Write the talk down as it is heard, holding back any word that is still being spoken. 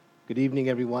Good evening,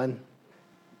 everyone.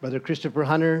 Brother Christopher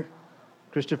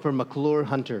McClure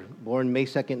Hunter, born May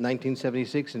 2nd,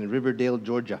 1976 in Riverdale,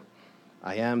 Georgia.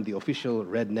 I am the official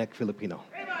redneck Filipino.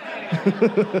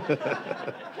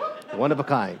 One of a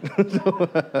kind.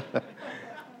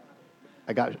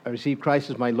 I received Christ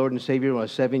as my Lord and Savior when I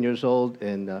was 7 years old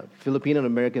in Filipino and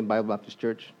American Bible Baptist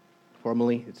Church.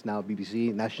 Formerly, it's now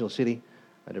BBC, National City,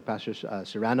 under Pastor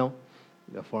Serrano,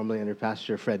 formerly under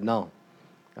Pastor Fred Null.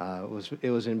 It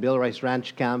was in Bill Rice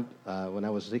Ranch Camp when I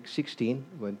was 16.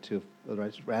 Went to Bill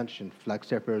Rice Ranch in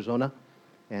Flagstaff, Arizona,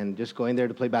 and just going there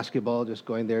to play basketball, just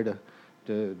going there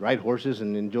to ride horses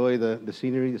and enjoy the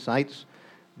scenery, the sights,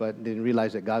 but didn't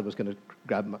realize that God was going to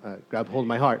grab hold of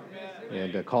my heart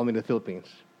and call me to the Philippines.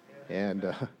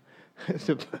 And it's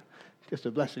just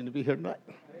a blessing to be here tonight.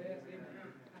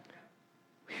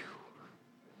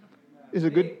 This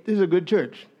is a good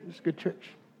church. It's a good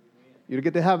church. You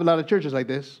get to have a lot of churches like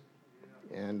this,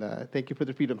 and thank you for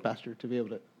the freedom, Pastor, to be able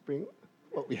to bring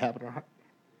what we have in our heart.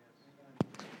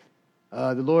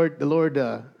 The Lord,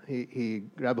 He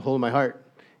grabbed a hold of my heart,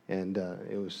 and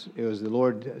it was the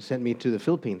Lord sent me to the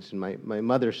Philippines. And my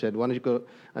mother said, "Why don't you go?"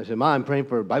 I said, "Ma, I'm praying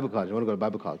for Bible college. I want to go to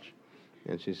Bible college."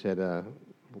 And she said,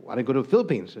 "Why don't you go to the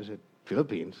Philippines?" I said,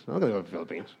 "Philippines? I'm not going to go to the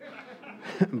Philippines."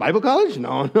 Bible college?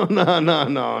 No.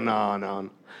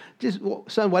 Just,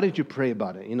 son, why don't you pray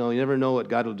about it? You never know what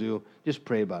God will do. Just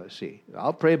pray about it. See,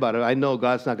 I'll pray about it. I know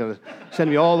God's not going to send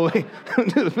me all the way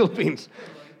to the Philippines.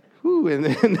 Whew, and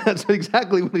that's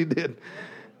exactly what He did.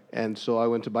 And so I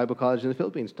went to Bible college in the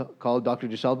Philippines, called Dr.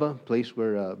 Gisalva, place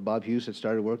where Bob Hughes had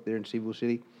started work there in Cebu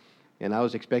City. And I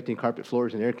was expecting carpet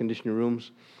floors and air conditioning rooms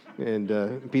and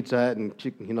Pizza Hut and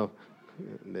chicken.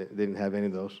 They didn't have any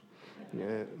of those.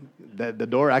 The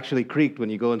door actually creaked when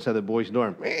you go inside the boys'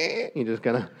 dorm. You just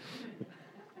kind of,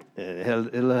 it had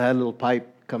a little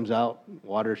pipe, comes out,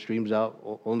 water streams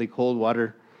out, only cold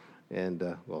water, and,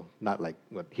 not like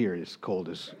what here is cold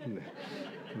as.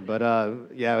 But,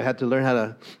 we had to learn how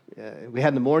to, we had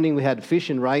in the morning, we had fish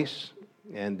and rice,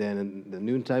 and then in the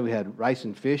noontime, we had rice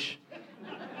and fish,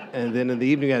 and then in the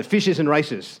evening, we had fishes and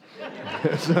rices.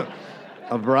 So,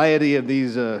 a variety of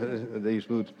these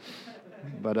foods.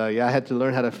 But I had to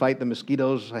learn how to fight the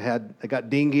mosquitoes. I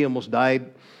got dengue, almost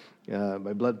died.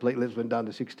 My blood platelets went down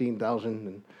to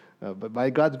 16,000. But by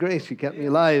God's grace, He kept me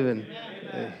alive, and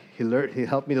He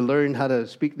helped me to learn how to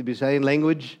speak the Visayan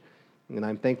language. And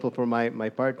I'm thankful for my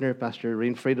partner, Pastor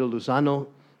Rainfredo Luzano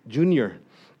Jr.,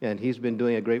 and he's been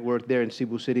doing a great work there in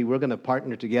Cebu City. We're going to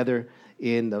partner together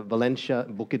in Valencia,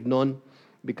 Bukidnon,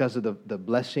 because of the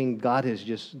blessing God has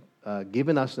just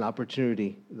given us an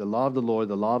opportunity, the law of the Lord,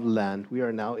 the law of the land. We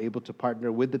are now able to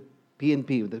partner with the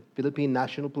PNP, with the Philippine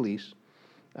National Police,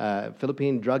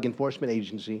 Philippine Drug Enforcement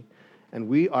Agency, and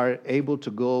we are able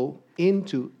to go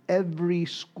into every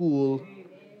school,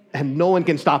 and no one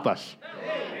can stop us.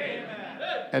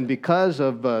 And because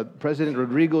of President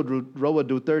Rodrigo Roa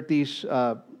Duterte's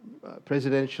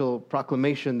presidential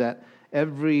proclamation that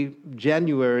every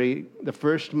January, the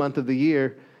first month of the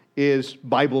year, is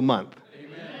Bible month.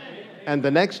 And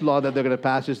the next law that they're going to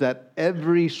pass is that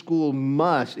every school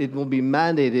it will be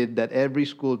mandated that every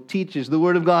school teaches the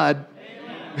Word of God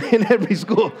in every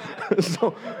school.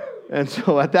 So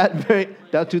at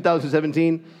that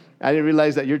 2017, I didn't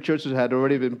realize that your churches had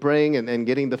already been praying and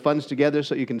getting the funds together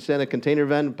so you can send a container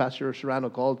van. Pastor Serrano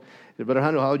called. He said, "Brother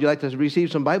Hano, how would you like to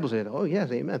receive some Bibles?" I said, "Oh,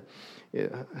 yes, amen."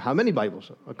 Yeah, how many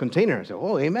Bibles? A container. I said,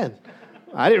 "Oh, amen."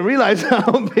 I didn't realize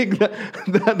how big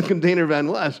that container van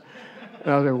was.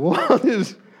 And I was like, "What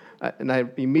is?" And I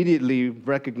immediately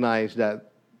recognized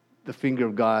that the finger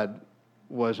of God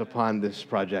was upon this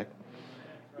project.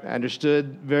 I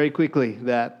understood very quickly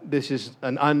that this is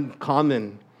an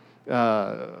uncommon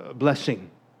blessing,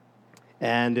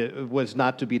 and it was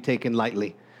not to be taken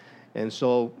lightly. And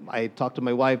so I talked to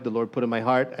my wife. The Lord put in my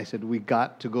heart. I said, "We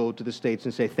got to go to the States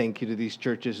and say thank you to these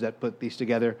churches that put these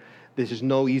together. This is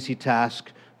no easy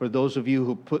task for those of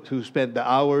you who spent the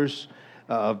hours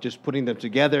of just putting them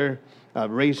together,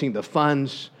 raising the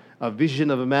funds, a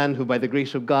vision of a man who, by the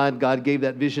grace of God gave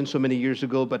that vision so many years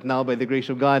ago, but now by the grace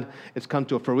of God, it's come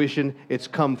to a fruition. It's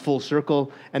come full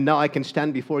circle, and now I can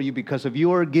stand before you because of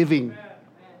your giving."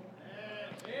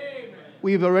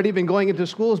 We've already been going into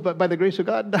schools, but by the grace of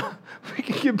God, we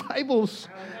can give Bibles.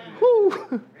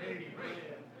 Woo.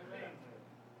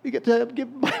 We get to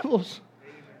give Bibles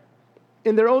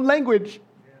in their own language.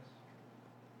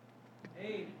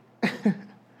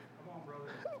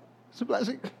 It's a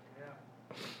blessing.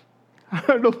 I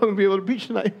don't know if I'm going to be able to preach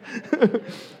tonight.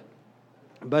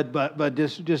 but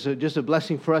just a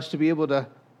blessing for us to be able to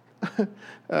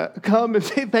come and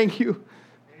say thank you.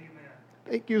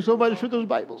 Thank you so much for those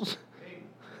Bibles.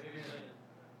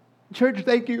 Church,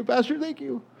 thank you. Pastor, thank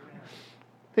you.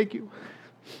 Thank you.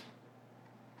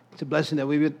 It's a blessing that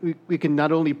we can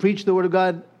not only preach the Word of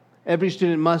God, every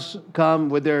student must come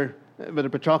with their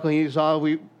patroclo. You saw,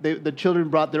 the children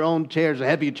brought their own chairs,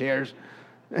 heavy chairs,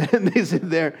 and they sit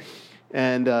there,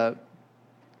 and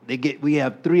we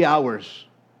have 3 hours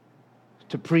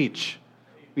to preach.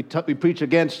 We preach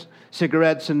against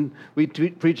cigarettes, and we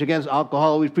preach against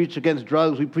alcohol. We preach against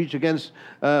drugs. We preach against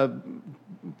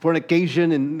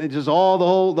fornication, and it's just all the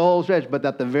whole stretch. But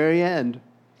at the very end,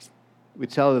 we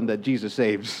tell them that Jesus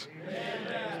saves.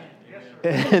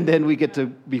 And then we get to,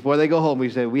 before they go home, we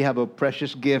say, we have a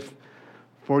precious gift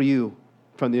for you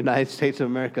from the United States of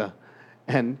America.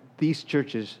 And these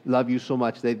churches love you so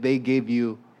much that they gave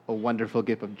you a wonderful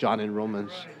gift of John and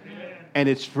Romans. And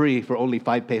it's free for only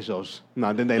 5 pesos.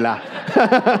 No, then they laugh.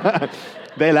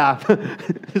 They laugh.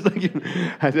 It's like,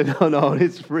 I said, no,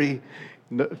 it's free.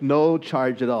 No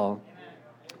charge at all.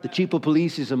 The chief of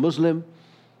police is a Muslim.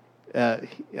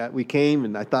 We came,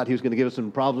 and I thought he was going to give us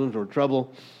some problems or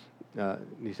trouble.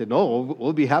 He said, no,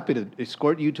 we'll be happy to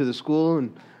escort you to the school,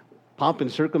 and pomp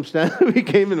and circumstance. We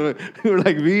came and we were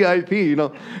like VIP, you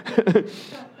know.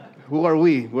 Who are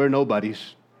we? We're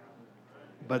nobodies.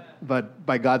 But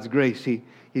by God's grace, He's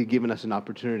given us an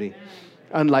opportunity.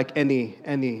 Unlike any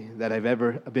that I've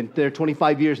been there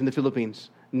 25 years in the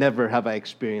Philippines, never have I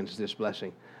experienced this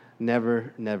blessing.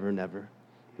 Never, never, never.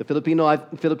 The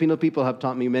Filipino people have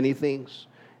taught me many things,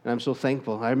 and I'm so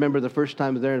thankful. I remember the first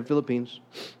time there in the Philippines,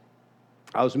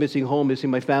 I was missing home, missing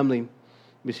my family,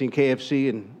 missing KFC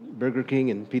and Burger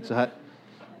King and Pizza Hut.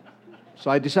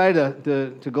 So I decided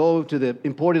to go to the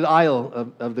imported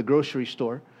aisle of the grocery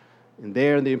store, and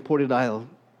there in the imported aisle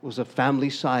was a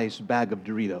family-sized bag of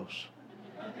Doritos.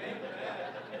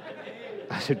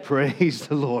 I said, praise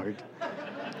the Lord.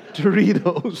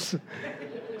 Doritos.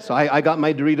 So I got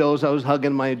my Doritos. I was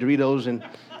hugging my Doritos, and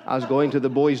I was going to the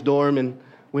boys' dorm, and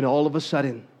when all of a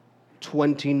sudden,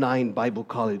 29 Bible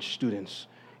college students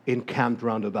encamped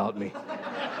round about me.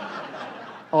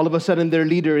 All of a sudden, their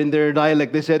leader, in their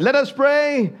dialect, they said, let us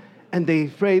pray. And they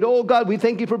prayed, oh God, we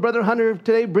thank you for Brother Hunter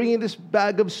today bringing this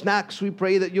bag of snacks. We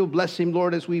pray that you'll bless him,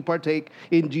 Lord, as we partake.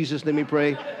 In Jesus' name we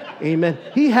pray. Amen.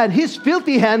 He had his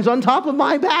filthy hands on top of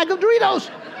my bag of Doritos.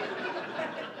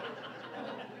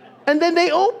 And then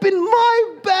they opened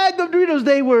my bag of Doritos.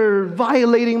 They were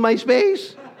violating my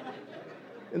space.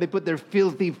 And they put their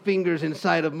filthy fingers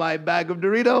inside of my bag of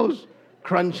Doritos,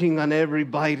 crunching on every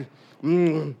bite.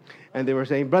 And they were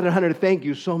saying, Brother Hunter, thank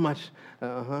you so much.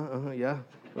 Yeah.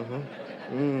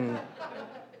 And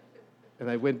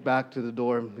I went back to the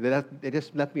dorm. They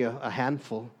just left me a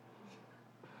handful.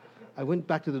 I went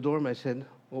back to the dorm. I said,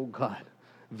 oh God,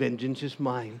 vengeance is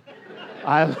mine.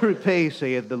 I'll repay,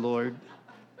 saith the Lord.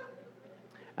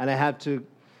 And I had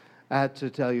to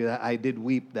tell you that I did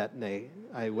weep that day.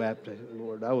 I wept. I said,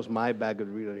 Lord, that was my bag of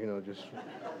Doritos, just.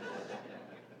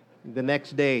 The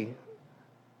next day,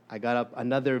 I got up.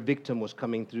 Another victim was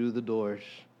coming through the doors,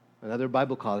 another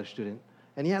Bible college student.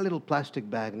 And he had a little plastic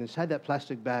bag. And inside that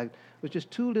plastic bag was just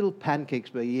 2 little pancakes,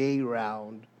 but yay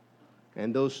round.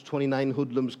 And those 29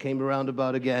 hoodlums came around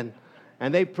about again.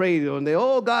 And they prayed, and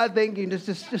oh, God, thank you.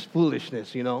 Just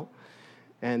foolishness,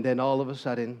 And then all of a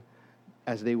sudden,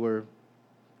 as they were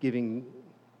giving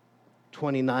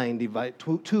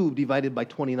 2 divided by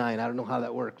 29, I don't know how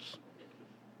that works.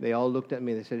 They all looked at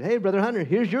me. They said, hey, Brother Hunter,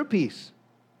 here's your piece.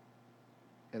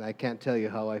 And I can't tell you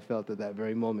how I felt at that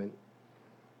very moment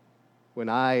when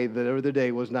I, the other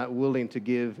day, was not willing to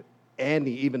give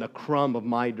even a crumb of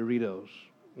my Doritos.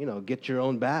 Get your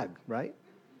own bag, right?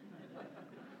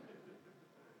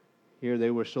 Here they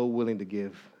were so willing to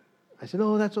give. I said,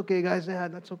 oh, that's okay, guys. Yeah,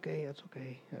 that's okay.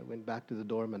 I went back to the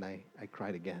dorm and I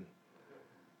cried again.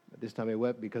 But this time I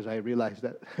wept because I realized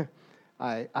that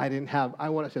I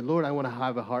said, Lord, I want to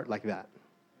have a heart like that.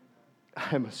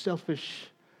 I'm a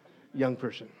selfish young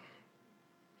person.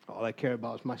 All I care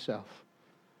about is myself.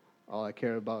 All I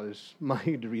care about is my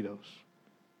Doritos.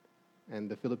 And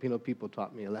the Filipino people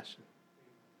taught me a lesson.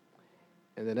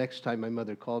 And the next time my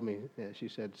mother called me, she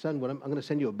said, son, I'm going to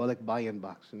send you a balikbayan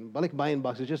box. And balikbayan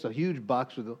box is just a huge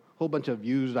box with a whole bunch of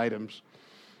used items,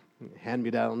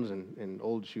 hand-me-downs and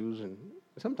old shoes and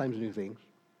sometimes new things.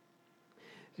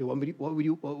 She said, what would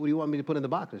you want me to put in the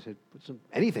box? I said, put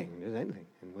anything.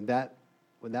 And when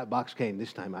that box came,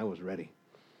 this time I was ready.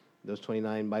 Those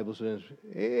 29 Bible students,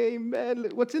 hey, man,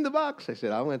 what's in the box? I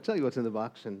said, I'm going to tell you what's in the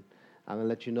box, and I'm going to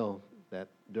let you know that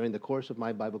during the course of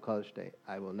my Bible college day,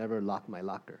 I will never lock my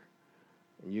locker.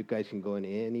 And you guys can go in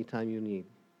any time you need.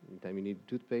 Anytime you need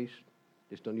toothpaste,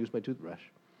 just don't use my toothbrush.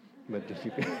 But if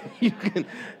you can,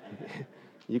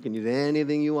 you can use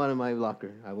anything you want in my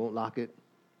locker. I won't lock it.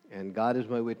 And God is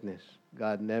my witness.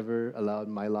 God never allowed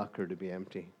my locker to be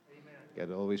empty. Amen.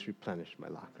 God always replenished my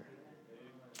locker.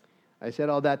 I said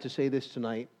all that to say this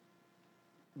tonight.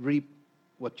 Reap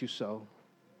what you sow.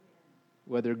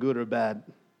 Whether good or bad,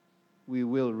 we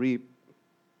will reap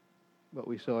what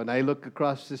we sow. And I look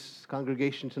across this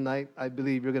congregation tonight, I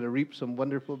believe you're going to reap some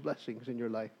wonderful blessings in your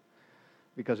life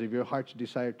because of your heart's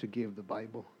desire to give the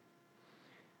Bible.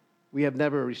 We have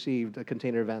never received a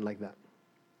container van like that.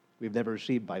 We've never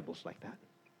received Bibles like that.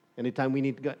 Anytime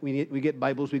we get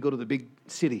Bibles, we go to the big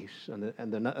cities and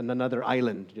another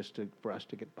island for us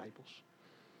to get Bibles.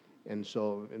 And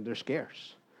they're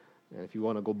scarce. And if you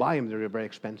want to go buy them, they're very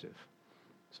expensive.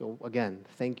 So again,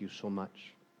 thank you so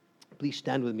much. Please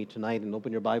stand with me tonight and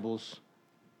open your Bibles.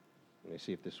 Let me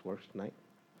see if this works tonight.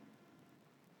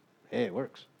 Hey, it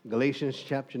works. Galatians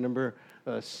chapter number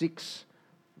 6,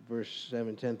 verse 7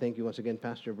 and 10. Thank you once again,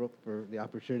 Pastor Brooke, for the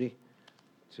opportunity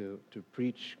to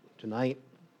preach tonight.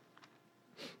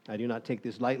 I do not take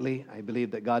this lightly. I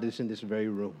believe that God is in this very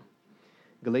room.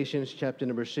 Galatians chapter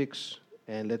number 6,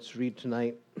 and let's read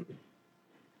tonight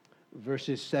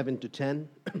verses 7 to 10.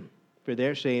 If you're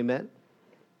there, say amen.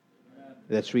 Amen.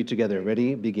 Let's read together.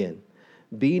 Ready? Begin.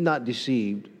 Be not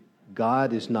deceived.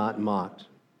 God is not mocked.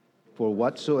 For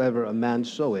whatsoever a man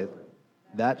soweth,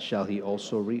 that shall he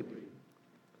also reap.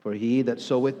 For he that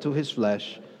soweth to his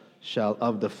flesh shall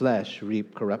of the flesh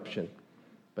reap corruption.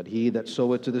 But he that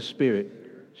soweth to the Spirit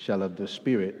shall of the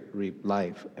Spirit reap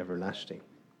life everlasting.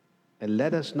 And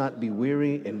let us not be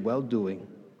weary in well-doing,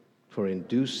 for in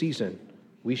due season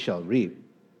we shall reap,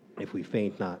 if we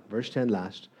faint not. Verse 10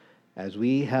 last. As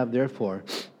we have therefore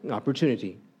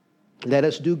opportunity, let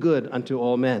us do good unto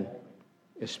all men,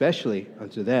 especially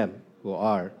unto them who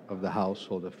are of the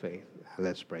household of faith.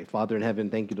 Let's pray. Father in heaven,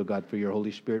 thank you, Lord God, for your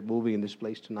Holy Spirit moving in this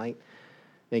place tonight.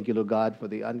 Thank you, Lord God, for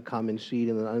the uncommon seed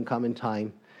and the uncommon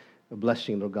time. A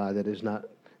blessing, Lord God, that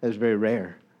is very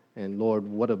rare. And Lord,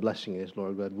 what a blessing it is,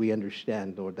 Lord God. We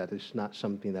understand, Lord, that it's not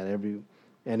something that every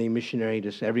missionary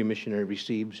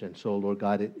receives. And so, Lord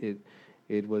God,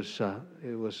 it was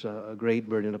a great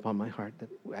burden upon my heart that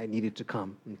I needed to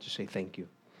come and to say thank you.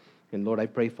 And Lord, I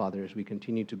pray, Father, as we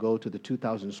continue to go to the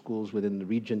 2,000 schools within the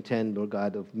Region 10, Lord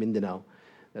God, of Mindanao,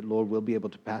 that, Lord, we'll be able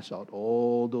to pass out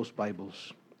all those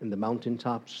Bibles in the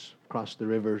mountaintops, across the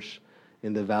rivers,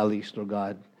 in the valleys, Lord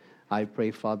God. I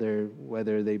pray, Father,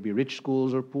 whether they be rich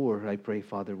schools or poor, I pray,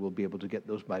 Father, we'll be able to get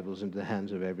those Bibles into the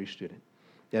hands of every student,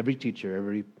 every teacher,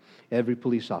 every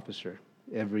police officer,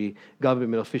 every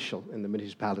government official in the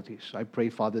municipalities. I pray,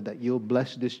 Father, that you'll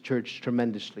bless this church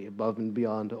tremendously, above and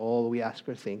beyond all we ask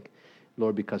or think,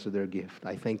 Lord, because of their gift.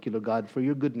 I thank you, Lord God, for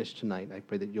your goodness tonight. I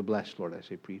pray that you'll bless, Lord, as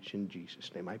I preach. In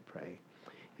Jesus' name I pray.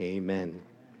 Amen.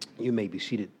 You may be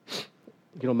seated. If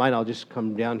you don't mind, I'll just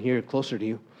come down here closer to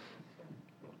you.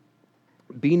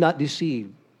 Be not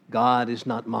deceived. God is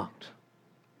not mocked.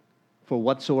 For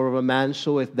whatsoever a man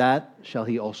soweth, that shall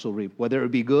he also reap. Whether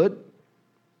it be good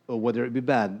or whether it be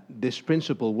bad, this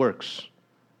principle works.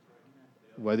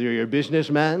 Whether you're a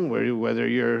businessman, whether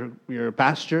you're a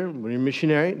pastor, whether you're a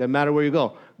missionary, doesn't matter where you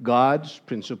go. God's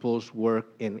principles work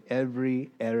in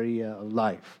every area of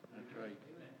life. That's right.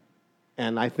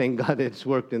 And I thank God it's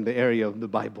worked in the area of the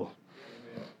Bible.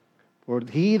 For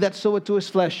he that soweth to his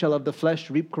flesh shall of the flesh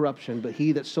reap corruption, but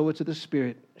he that soweth to the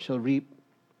Spirit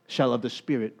shall of the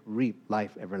Spirit reap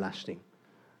life everlasting.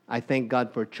 I thank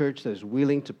God for a church that is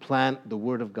willing to plant the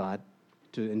Word of God,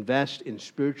 to invest in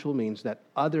spiritual means that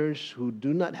others who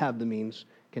do not have the means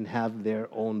can have their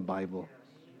own Bible.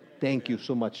 Thank you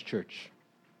so much, church.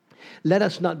 Let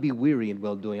us not be weary in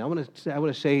well-doing. I want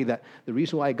to say that the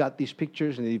reason why I got these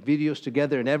pictures and the videos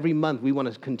together, and every month we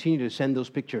want to continue to send those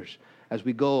pictures as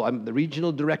we go. I'm the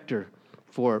regional director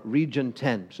for Region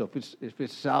 10. So if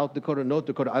it's South Dakota, North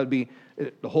Dakota, I would be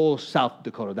the whole South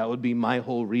Dakota. That would be my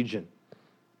whole region.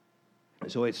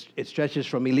 So it stretches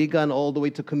from Iligan all the way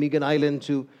to Camigan Island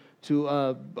to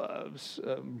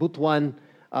Butuan,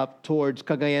 up towards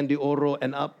Cagayan de Oro,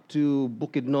 and up to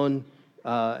Bukidnon,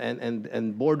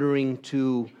 and bordering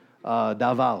to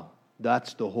Davao.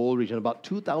 That's the whole region, about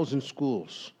 2,000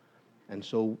 schools. And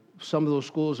so some of those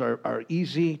schools are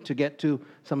easy to get to.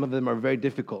 Some of them are very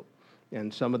difficult.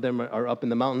 And some of them are up in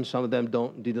the mountains. Some of them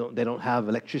don't have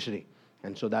electricity.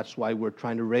 And so that's why we're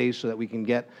trying to raise so that we can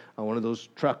get one of those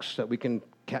trucks that we can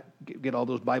get all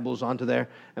those Bibles onto there,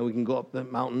 and we can go up the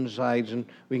mountainsides, and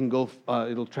we can go.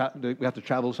 We have to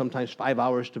travel sometimes 5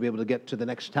 hours to be able to get to the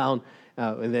next town,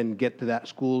 and then get to that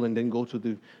school, and then go to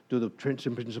the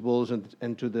principals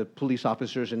and to the police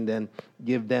officers, and then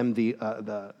give them the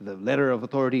letter of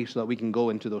authority so that we can go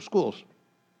into those schools.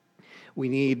 We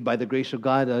need, by the grace of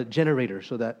God, a generator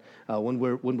so that when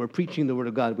we're preaching the Word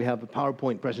of God, we have a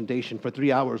PowerPoint presentation for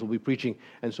 3 hours. We'll be preaching,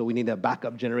 and so we need a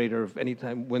backup generator if any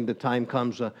time when the time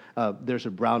comes there's a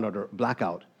brownout or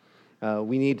blackout.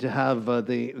 We need to have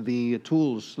the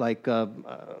tools like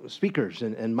speakers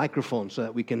and microphones so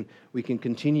that we can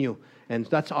continue. And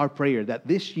that's our prayer, that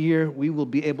this year we will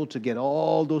be able to get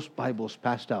all those Bibles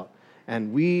passed out.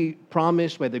 And we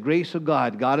promise, by the grace of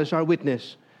God, God is our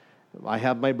witness. I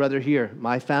have my brother here,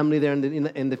 my family there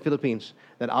in the Philippines,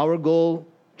 that our goal,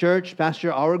 church,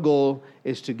 pastor, our goal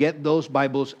is to get those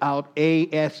Bibles out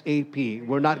ASAP.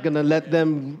 We're not going to let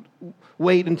them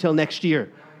wait until next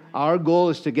year. Our goal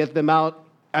is to get them out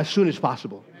as soon as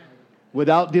possible,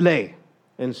 without delay.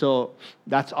 And so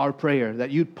that's our prayer, that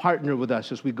you'd partner with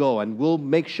us as we go, and we'll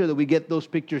make sure that we get those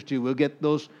pictures to you. We'll get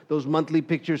those monthly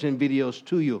pictures and videos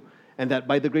to you, and that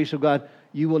by the grace of God,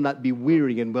 you will not be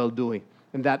weary in well-doing.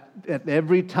 And that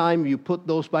every time you put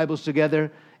those Bibles together,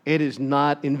 it is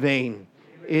not in vain.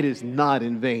 It is not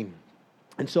in vain.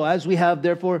 And so as we have,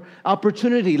 therefore,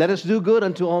 opportunity, let us do good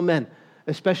unto all men,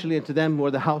 especially unto them who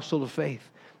are the household of faith.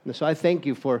 And so I thank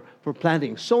you for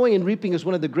planting. Sowing and reaping is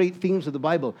one of the great themes of the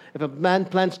Bible. If a man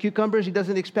plants cucumbers, he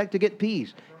doesn't expect to get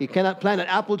peas. He cannot plant an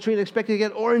apple tree and expect to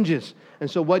get oranges. And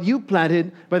so what you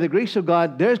planted, by the grace of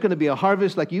God, there's going to be a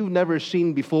harvest like you've never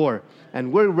seen before.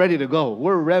 And we're ready to go.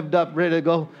 We're revved up, ready to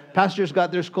go. Pastors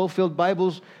got their Schofield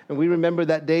Bibles, and we remember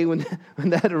that day when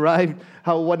that arrived,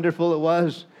 how wonderful it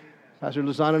was. Pastor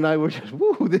Luzon and I were just,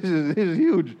 woo, this is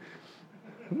huge.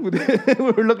 We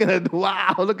were looking at,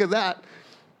 wow, look at that.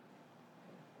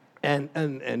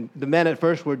 And the men at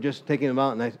first were just taking them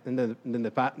out, and then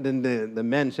the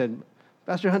men said,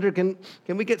 Pastor Hunter, can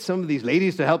we get some of these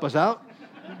ladies to help us out?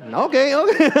 Okay.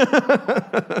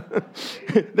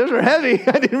 Those were heavy.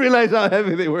 I didn't realize how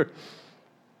heavy they were.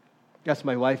 That's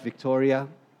my wife, Victoria.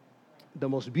 The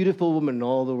most beautiful woman in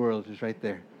all the world is right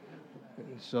there.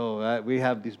 And so we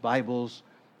have these Bibles.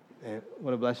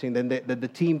 What a blessing. Then the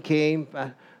team came,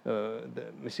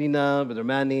 Messina, Brother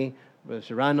Manny, Brother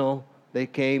Serrano. They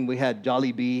came. We had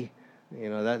Jollibee.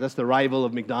 That's the rival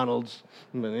of McDonald's.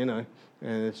 But,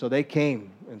 and so they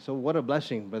came. And so what a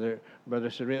blessing, Brother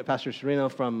Sereno, Pastor Sereno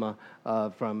from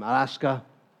Alaska.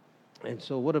 And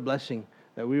so what a blessing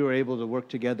that we were able to work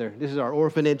together. This is our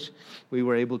orphanage. We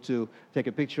were able to take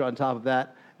a picture on top of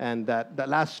that. And that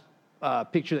last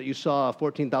picture that you saw,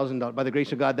 $14,000, by the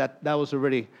grace of God, that was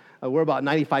already, we're about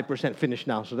 95% finished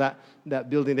now. So that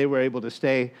building, they were able to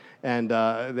stay, and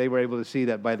they were able to see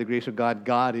that by the grace of God,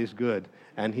 God is good,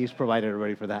 and He's provided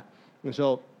already for that. And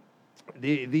so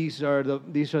these are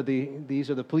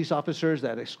the police officers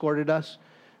that escorted us.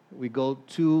 We go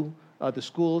to the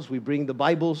schools. We bring the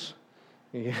Bibles.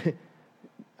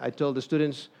 I told the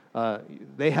students,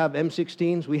 they have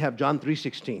M16s. We have John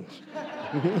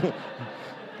 3:16s.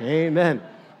 Amen.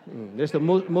 There's the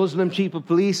Muslim chief of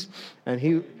police,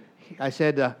 and I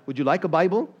said, would you like a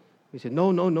Bible? He said,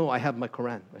 no, I have my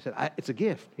Quran. I said, it's a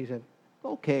gift. He said,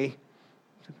 okay.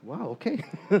 I said, wow, okay.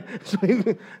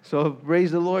 So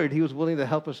praise the Lord. He was willing to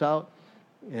help us out.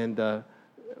 And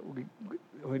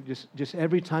we just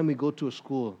every time we go to a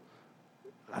school,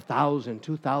 1,000,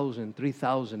 2,000,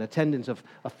 3,000, attendance of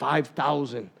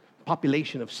 5,000,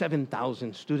 population of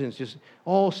 7,000 students, just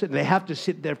all sit. They have to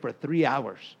sit there for 3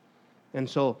 hours. And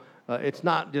so it's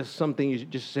not just something you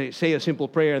just say a simple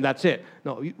prayer and that's it.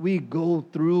 No, we go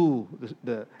through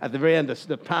at the very end,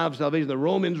 the path of salvation, the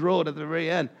Romans road at the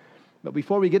very end. But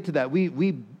before we get to that,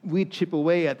 we chip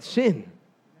away at sin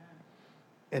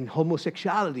and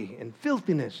homosexuality and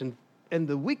filthiness and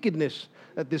the wickedness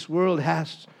that this world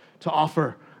has to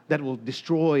offer that will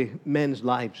destroy men's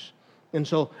lives. And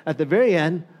so at the very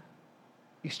end,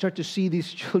 you start to see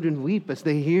these children weep as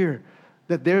they hear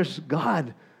that there's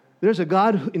God. There's a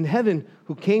God in heaven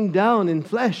who came down in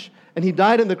flesh, and He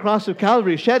died on the cross of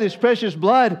Calvary, shed His precious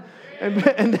blood,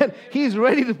 and that He's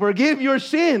ready to forgive your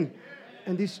sin.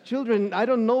 And these children, I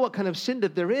don't know what kind of sin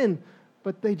that they're in,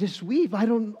 but they just weep. I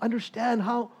don't understand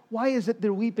why is it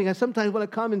they're weeping? I sometimes want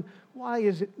to come and, why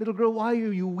is it, little girl, why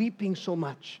are you weeping so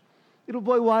much? Little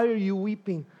boy, why are you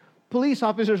weeping? Police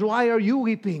officers, why are you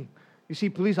weeping? You see,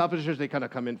 police officers, they kind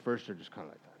of come in first. They're just kind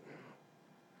of like that.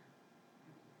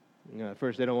 At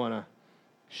first, they don't want to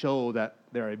show that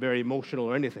they're very emotional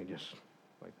or anything, just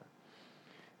like that.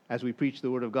 As we preach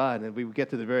the Word of God and we get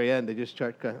to the very end, they just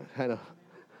start kind of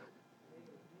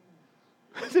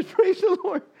Praise the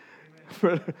Lord.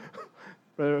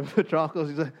 Brother Petrocos,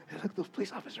 he's like, hey, look, those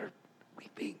police officers are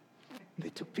weeping. They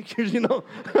took pictures,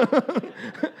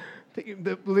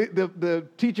 The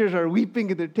teachers are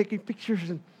weeping and they're taking pictures,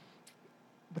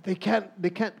 but they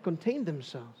can't contain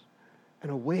themselves.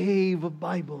 And a wave of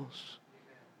Bibles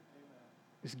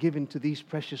is given to these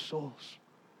precious souls.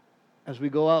 As we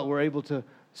go out, we're able to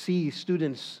see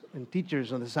students and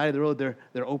teachers on the side of the road.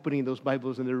 They're opening those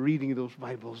Bibles and they're reading those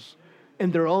Bibles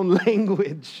in their own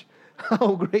language.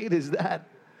 How great is that?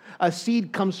 A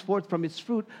seed comes forth from its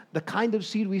fruit. The kind of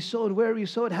seed we sow and where we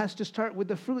sow it has to start with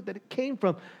the fruit that it came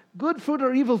from. Good fruit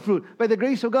or evil fruit. By the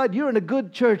grace of God, you're in a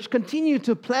good church. Continue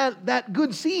to plant that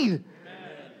good seed. Amen.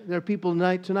 There are people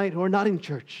tonight who are not in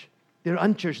church. They're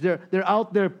unchurched. They're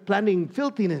out there planting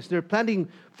filthiness. They're planting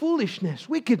foolishness,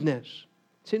 wickedness,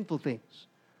 sinful things.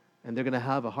 And they're going to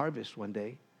have a harvest one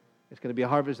day. It's going to be a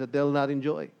harvest that they'll not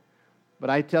enjoy. But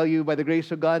I tell you, by the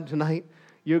grace of God tonight,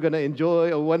 you're going to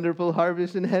enjoy a wonderful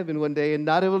harvest in heaven one day. And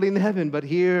not only in heaven, but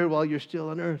here while you're still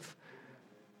on earth.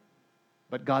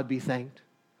 But God be thanked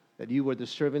that you were the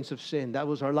servants of sin. That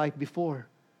was our life before.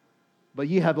 But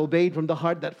ye have obeyed from the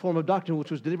heart that form of doctrine which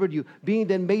was delivered you. Being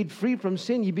then made free from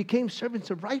sin, ye became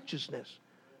servants of righteousness.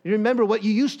 You remember what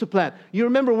you used to plant. You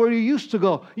remember where you used to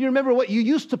go. You remember what you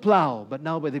used to plow. But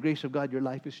now by the grace of God, your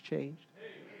life is changed.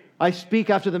 I speak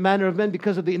after the manner of men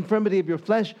because of the infirmity of your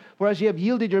flesh. For as ye have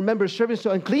yielded your members servants to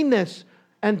uncleanness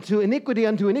and to iniquity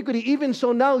unto iniquity, even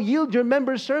so now yield your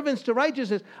members servants to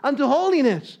righteousness unto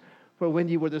holiness. For when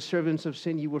ye were the servants of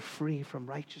sin, ye were free from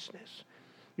righteousness.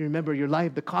 You remember your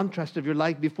life, the contrast of your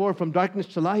life before, from darkness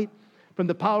to light, from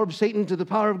the power of Satan to the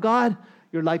power of God.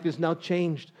 Your life is now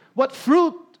changed. What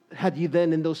fruit had ye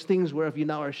then in those things whereof you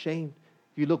now are ashamed?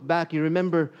 If you look back, you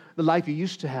remember the life you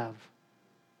used to have.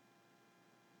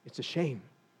 It's a shame.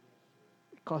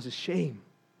 It causes shame.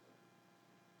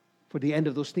 For the end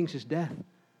of those things is death.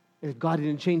 And if God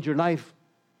didn't change your life,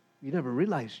 you never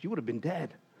realized you would have been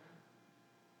dead.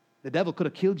 The devil could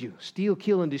have killed you. Steal,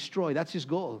 kill, and destroy. That's his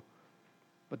goal.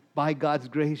 But by God's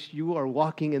grace, you are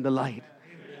walking in the light.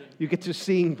 You get to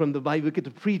sing from the Bible. You get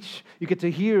to preach. You get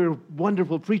to hear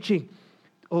wonderful preaching.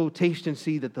 Oh, taste and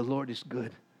see that the Lord is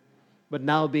good. But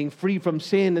now being free from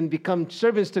sin and become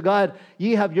servants to God,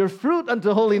 ye have your fruit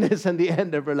unto holiness and the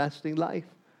end everlasting life.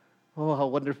 Oh, how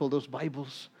wonderful those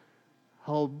Bibles.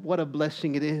 What a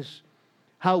blessing it is.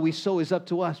 How we sow is up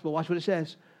to us. But watch what it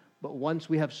says. But once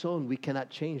we have sown, we cannot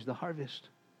change the harvest.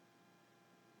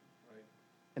 Right.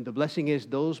 And the blessing is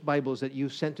those Bibles that you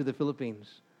sent to the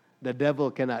Philippines, the devil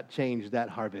cannot change that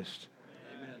harvest.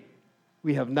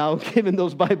 We have now given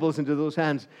those Bibles into those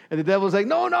hands. And the devil's like,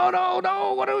 no,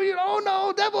 what are you? Oh,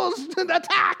 no, devils,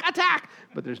 attack.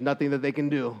 But there's nothing that they can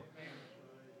do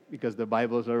because the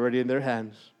Bible's already in their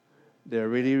hands. They're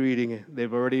already reading it.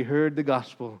 They've already heard the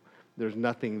gospel. There's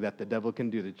nothing that the devil can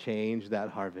do to change that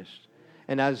harvest.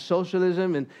 And as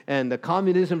socialism and the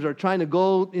communisms are trying to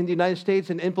go in the United States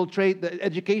and infiltrate the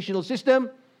educational system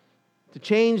to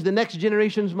change the next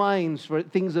generation's minds for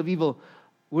things of evil,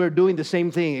 we're doing the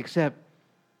same thing, except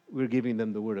we're giving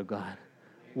them the Word of God.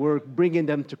 We're bringing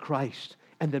them to Christ.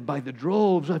 And then by the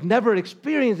droves, I've never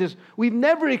experienced this. We've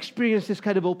never experienced this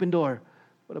kind of open door.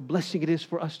 What a blessing it is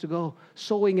for us to go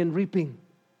sowing and reaping.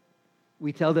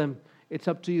 We tell them, it's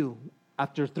up to you.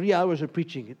 After 3 hours of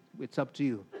preaching, it's up to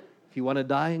you. If you want to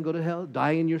die and go to hell,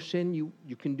 die in your sin,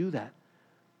 you can do that.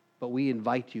 But we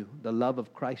invite you. The love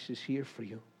of Christ is here for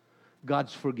you.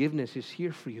 God's forgiveness is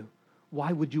here for you.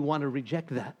 Why would you want to reject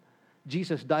that?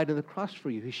 Jesus died on the cross for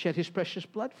you. He shed His precious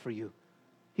blood for you.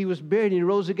 He was buried and He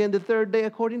rose again the third day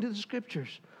according to the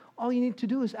Scriptures. All you need to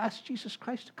do is ask Jesus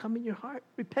Christ to come in your heart.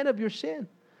 Repent of your sin.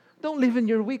 Don't live in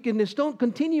your wickedness. Don't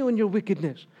continue in your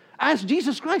wickedness. Ask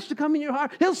Jesus Christ to come in your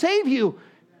heart. He'll save you.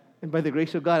 And by the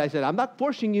grace of God, I said, I'm not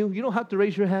forcing you. You don't have to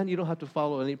raise your hand. You don't have to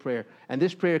follow any prayer. And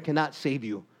this prayer cannot save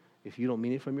you if you don't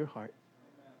mean it from your heart.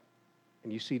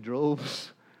 And you see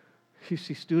droves. You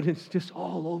see students just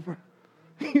all over.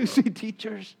 You see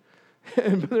teachers.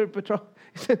 And Brother Petro,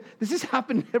 he said, does this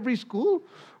happen in every school?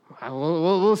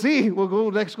 We'll see. We'll go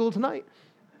to the next school tonight.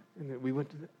 And then we went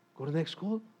to go to the next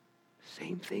school.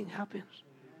 Same thing happens.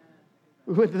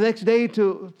 We went the next day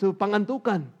to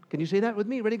Pangantukan. Can you say that with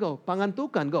me? Ready, go.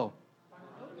 Pangantukan, go.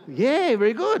 Yeah,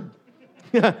 very good.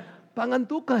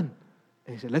 Pangantukan.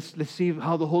 And he said, let's see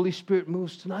how the Holy Spirit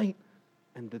moves tonight.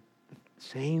 And the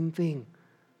same thing.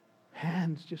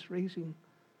 Hands just raising.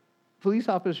 Police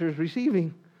officers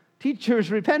receiving.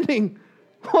 Teachers repenting.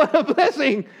 What a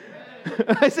blessing.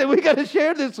 I said, we got to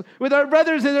share this with our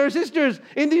brothers and our sisters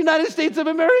in the United States of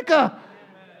America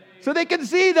so they can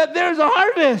see that there's a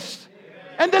harvest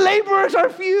and the laborers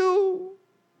are few.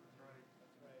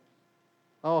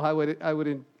 Oh, I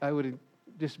would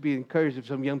just be encouraged if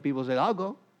some young people said, I'll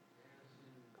go.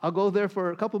 I'll go there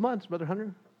for a couple months, Brother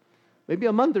Hunter. Maybe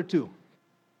a month or two.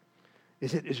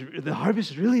 Is the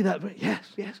harvest really that? Yes,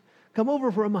 yes. Come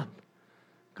over for a month.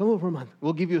 Come over for a month.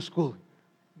 We'll give you a school.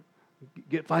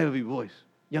 Get 5 of you boys,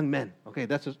 young men. Okay,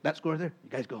 that score there. You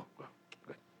guys go.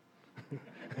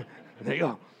 There you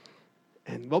go.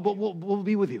 And we'll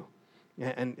be with you.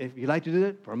 And if you like to do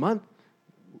that for a month,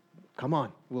 come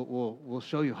on. We'll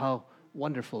show you how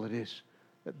wonderful it is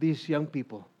that these young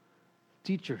people,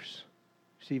 teachers,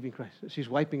 receiving Christ. She's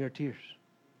wiping her tears.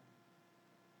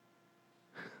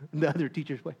 The other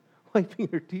teacher's wiping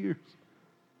her tears.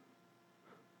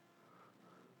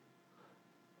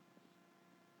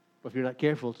 But if you're not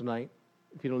careful tonight,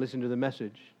 if you don't listen to the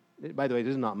message, by the way,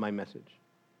 this is not my message.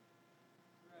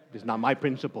 This is not my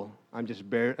principle. I'm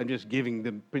just giving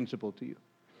the principle to you.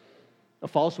 A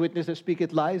false witness that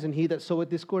speaketh lies, and he that soweth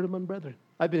discord among brethren.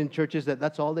 I've been in churches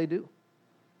that's all they do.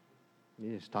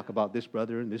 You just talk about this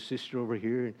brother and this sister over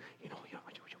here, and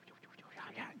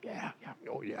yeah.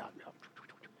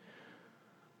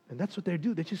 And that's what they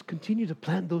do. They just continue to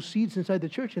plant those seeds inside the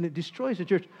church, and it destroys the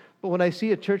church. But when I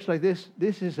see a church like this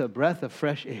is a breath of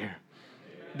fresh air.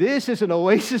 This is an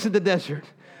oasis in the desert.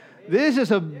 This is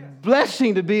a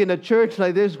blessing to be in a church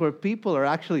like this where people are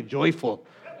actually joyful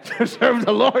to serve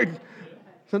the Lord.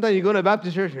 Sometimes you go to a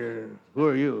Baptist church, who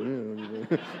are you?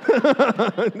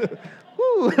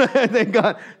 Thank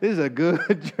God, this is a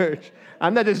good church.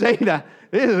 I'm not just saying that.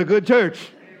 This is a good church.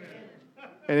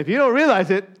 And if you don't realize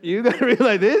it, you got to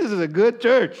realize this is a good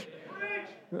church.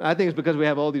 I think it's because we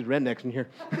have all these rednecks in here.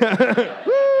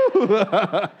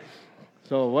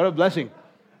 So what a blessing.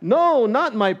 No,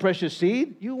 not my precious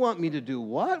seed. You want me to do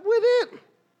what with it?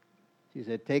 She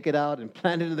said, take it out and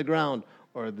plant it in the ground,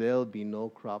 or there'll be no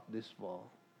crop this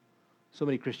fall. So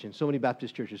many Christians, so many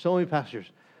Baptist churches, so many pastors,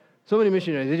 so many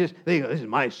missionaries. They go, this is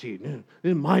my seed.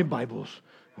 This is my Bibles.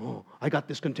 Oh, I got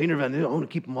this container van. I want to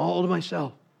keep them all to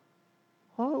myself.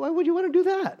 Oh, why would you want to do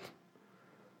that?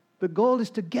 The goal is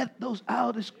to get those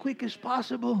out as quick as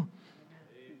possible.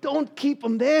 Don't keep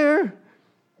them there.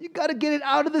 You got to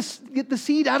get the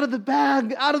seed out of the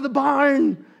bag, out of the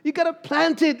barn. You got to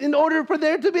plant it in order for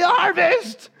there to be a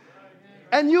harvest.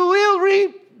 And you will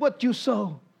reap what you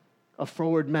sow. A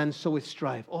froward man soweth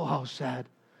strife. Oh, how sad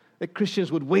that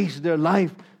Christians would waste their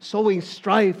life sowing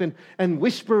strife and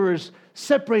whisperers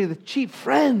separate the chief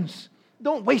friends.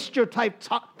 Don't waste your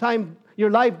your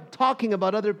life talking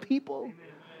about other people.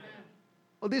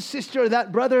 Oh, this sister or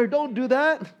that brother, don't do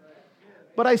that.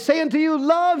 But I say unto you,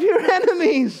 love your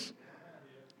enemies.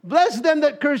 Bless them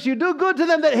that curse you. Do good to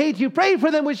them that hate you. Pray for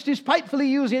them which despitefully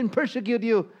use you and persecute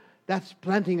you. That's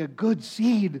planting a good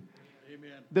seed.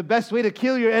 Amen. The best way to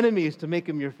kill your enemy is to make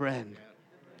him your friend.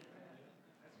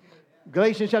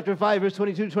 Galatians chapter 5, verse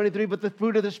 22 to 23, but the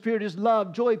fruit of the Spirit is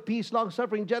love, joy, peace,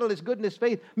 long-suffering, gentleness, goodness,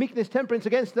 faith, meekness, temperance.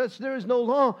 Against us there is no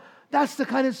law. That's the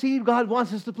kind of seed God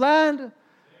wants us to plant.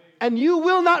 And you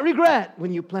will not regret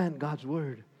when you plant God's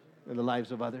word in the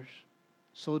lives of others.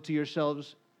 Sow to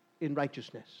yourselves in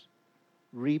righteousness.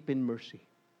 Reap in mercy.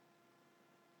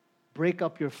 Break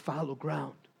up your fallow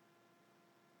ground.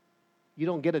 You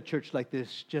don't get a church like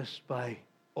this just by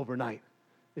overnight.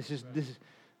 This is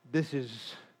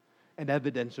an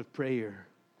evidence of prayer.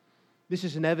 This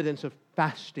is an evidence of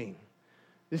fasting.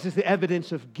 This is the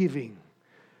evidence of giving.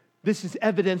 This is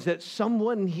evidence that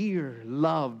someone here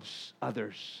loves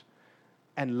others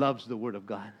and loves the Word of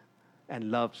God and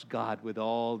loves God with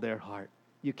all their heart.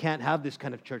 You can't have this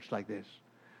kind of church like this.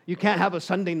 You can't have a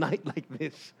Sunday night like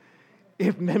this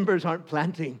if members aren't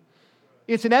planting.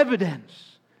 It's an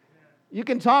evidence. You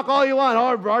can talk all you want.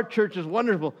 Our church is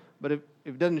wonderful, but if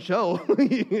it doesn't show,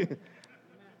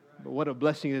 but what a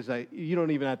blessing it is that you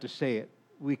don't even have to say it.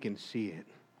 We can see it.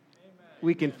 Amen.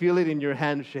 We can feel it in your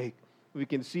handshake. We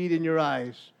can see it in your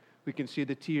eyes. We can see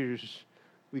the tears.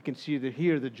 We can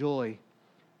hear the joy.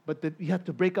 But you have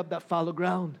to break up that fallow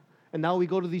ground. And now we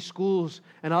go to these schools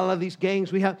and all of these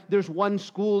gangs. There's one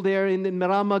school there in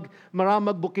Maramag,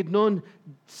 Bukidnon,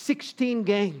 16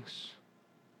 gangs.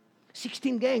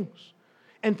 16 gangs.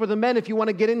 And for the men, if you want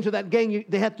to get into that gang,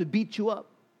 they have to beat you up.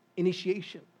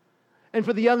 Initiation. And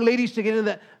for the young ladies to get into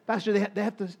that, Pastor, they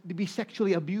have to be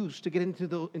sexually abused to get into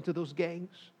those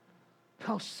gangs.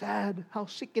 How sad, how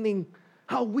sickening,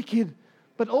 how wicked.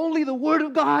 But only the Word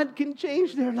of God can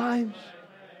change their lives.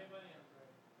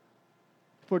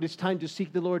 For it is time to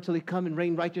seek the Lord till He come and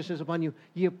rain righteousness upon you.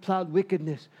 Ye have plowed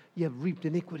wickedness, ye have reaped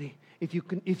iniquity.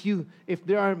 If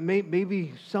there are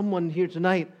maybe someone here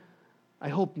tonight, I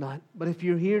hope not, but if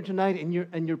you're here tonight and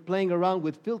you're playing around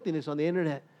with filthiness on the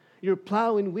internet, You're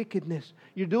plowing wickedness.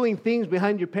 You're doing things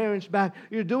behind your parents' back.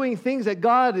 You're doing things that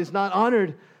God is not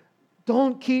honored.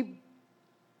 Don't keep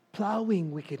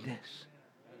plowing wickedness.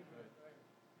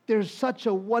 There's such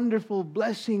a wonderful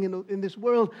blessing in this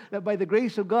world that by the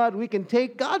grace of God, we can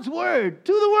take God's word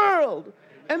to the world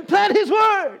and plant His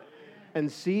word and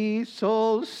see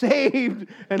souls saved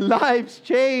and lives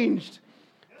changed.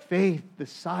 Faith the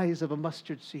size of a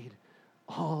mustard seed.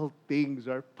 All things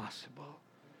are possible.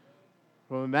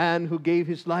 From a man who gave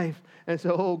his life and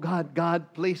said, oh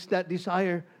God placed that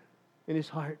desire in his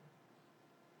heart.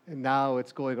 And now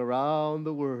it's going around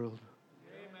the world.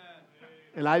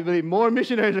 And I believe more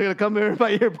missionaries are going to come here by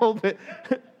your pulpit.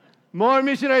 More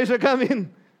missionaries are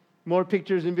coming. More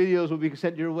pictures and videos will be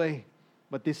sent your way.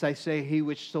 But this I say, he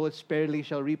which soweth sparingly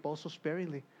shall reap also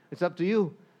sparingly. It's up to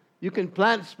you. You can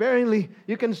plant sparingly.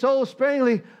 You can sow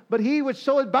sparingly. But he which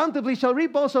soweth bountifully shall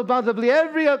reap also bountifully.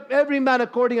 Every man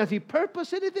according as he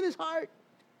purposeth it in his heart.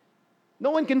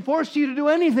 No one can force you to do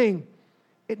anything.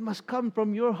 It must come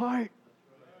from your heart.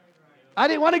 I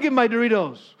didn't want to give my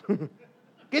Doritos.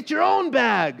 Get your own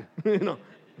bag,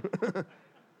 But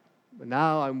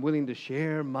now I'm willing to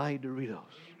share my Doritos.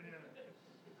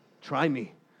 Try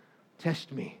me.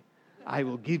 Test me. I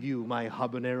will give you my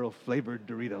habanero flavored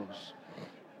Doritos.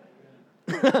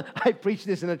 I preached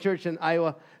this in a church in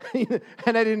Iowa, and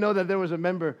I didn't know that there was a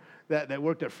member that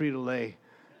worked at Frito-Lay.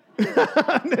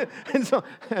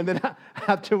 and then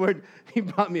afterward, he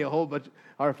brought me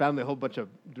our family a whole bunch of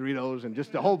Doritos and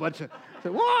just a whole bunch of,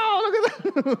 wow, look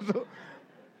at that. So,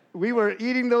 we were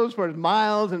eating those for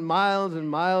miles and miles and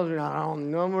miles. Oh,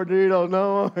 no more Doritos,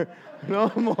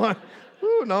 no more.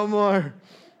 Ooh, no more.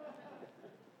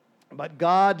 But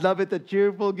God loveth a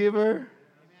cheerful giver.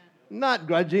 Not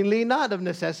grudgingly, not of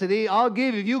necessity. I'll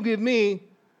give if you give me.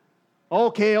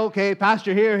 Okay,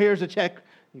 Pastor, here's a check.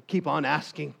 You keep on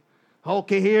asking.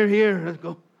 Okay, here, let's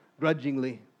go.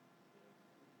 Grudgingly.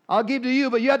 I'll give to you,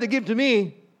 but you have to give to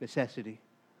me. Necessity.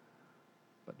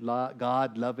 But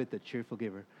God loveth a cheerful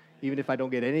giver. Even if I don't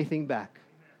get anything back.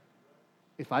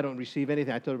 If I don't receive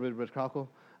anything. I told Brother Crockle,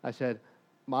 I said,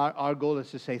 our goal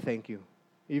is to say thank you.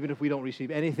 Even if we don't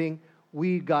receive anything,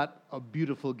 we got a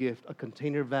beautiful gift, a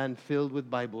container van filled with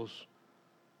Bibles.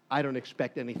 I don't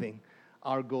expect anything.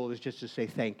 Our goal is just to say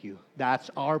thank you. That's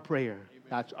our prayer. Amen.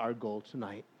 That's our goal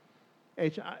tonight.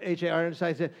 H.A.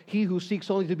 Ironside said, he who seeks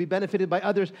only to be benefited by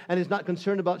others and is not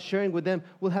concerned about sharing with them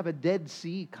will have a Dead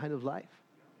Sea kind of life.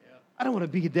 Yeah. I don't want to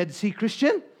be a Dead Sea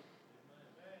Christian.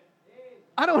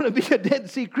 I don't want to be a Dead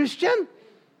Sea Christian.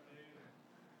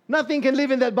 Nothing can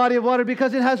live in that body of water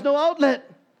because it has no outlet.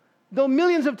 Though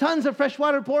millions of tons of fresh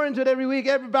water pour into it every week,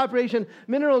 every evaporation,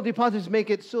 mineral deposits make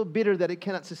it so bitter that it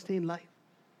cannot sustain life.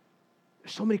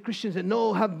 There's so many Christians that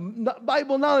have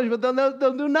Bible knowledge, but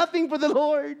they'll do nothing for the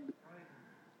Lord.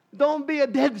 Don't be a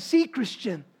Dead Sea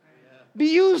Christian.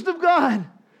 Be used of God.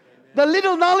 The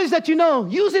little knowledge that you know,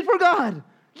 use it for God.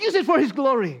 Use it for His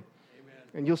glory.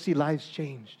 And you'll see lives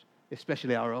changed,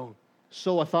 especially our own.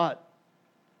 Sow a thought,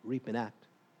 reap an act.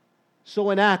 Sow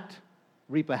an act,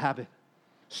 reap a habit.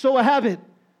 Sow a habit,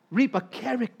 reap a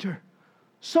character.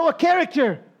 Sow a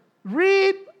character,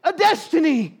 reap a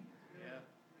destiny. Yeah.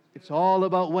 It's all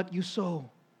about what you sow.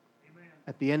 Amen.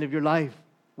 At the end of your life,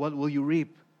 what will you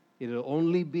reap? It'll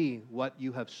only be what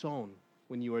you have sown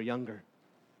when you were younger.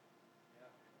 Yeah.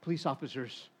 Police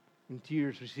officers in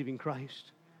tears receiving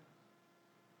Christ.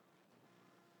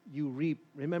 You reap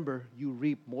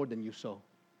more than you sow.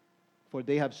 For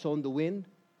they have sown the wind,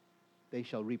 they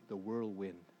shall reap the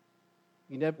whirlwind.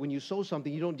 When you sow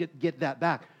something, you don't get that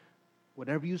back.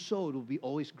 Whatever you sow, it will be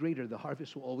always greater. The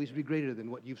harvest will always be greater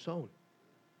than what you've sown.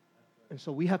 And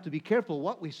so we have to be careful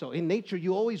what we sow. In nature,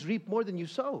 you always reap more than you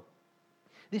sow.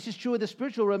 This is true in the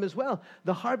spiritual realm as well.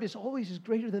 The harvest always is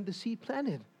greater than the seed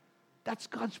planted. That's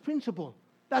God's principle.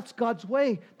 That's God's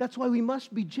way. That's why we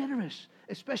must be generous,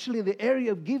 especially in the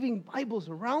area of giving Bibles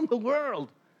around the world.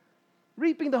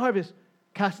 Reaping the harvest.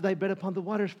 Cast thy bread upon the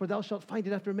waters, for thou shalt find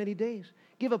it after many days.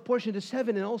 Give a portion to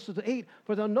 7 and also to 8,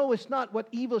 for thou knowest not what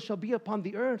evil shall be upon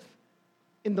the earth.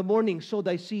 In the morning sow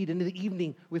thy seed, and in the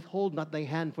evening withhold not thy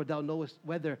hand, for thou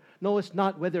knowest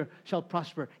not whether shall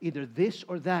prosper, either this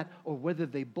or that, or whether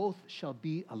they both shall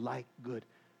be alike good.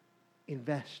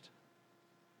 Invest.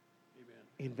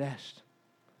 Amen. Invest.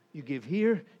 You give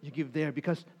here, you give there,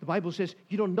 because the Bible says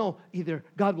you don't know, either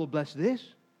God will bless this,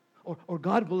 or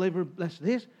God will ever bless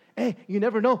this. Hey, you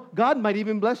never know. God might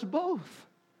even bless both.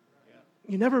 Yeah.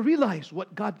 You never realize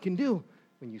what God can do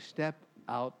when you step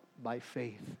out by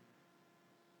faith.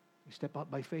 You step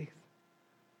out by faith.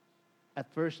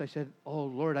 At first I said, oh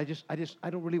Lord, I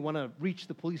don't really want to reach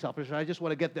the police officer. I just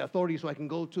want to get the authority so I can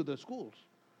go to the schools.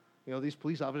 These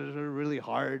police officers are really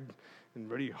hard and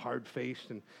really hard-faced,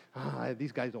 and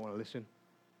these guys don't want to listen.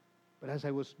 But as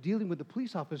I was dealing with the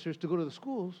police officers to go to the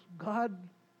schools, God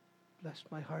blessed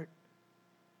my heart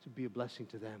to be a blessing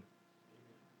to them.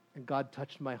 And God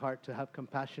touched my heart to have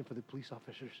compassion for the police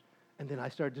officers. And then I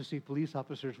started to see police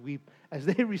officers weep as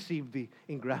they received the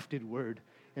engrafted word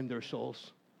in their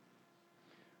souls.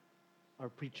 Our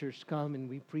preachers come and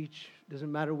we preach.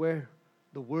 Doesn't matter where.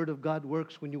 The word of God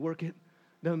works when you work it.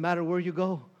 Doesn't matter where you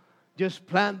go. Just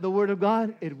plant the word of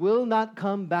God. It will not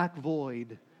come back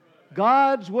void.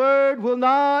 God's word will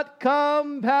not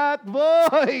come back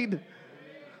void.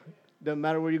 Doesn't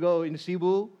matter where you go. In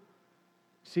Cebu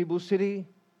City.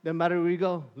 Doesn't matter where you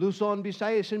go. Luzon,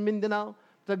 Visayas, and Mindanao.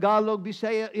 Tagalog,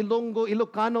 Bisaya, Ilonggo,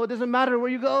 Ilocano. It doesn't matter where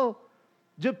you go.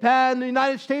 Japan, the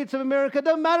United States of America. It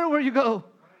doesn't matter where you go.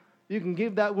 You can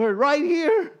give that word right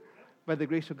here. By the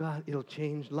grace of God, it'll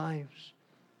change lives.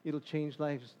 It'll change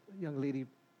lives. The young lady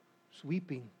was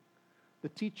weeping. The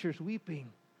teachers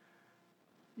weeping.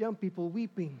 Young people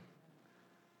weeping.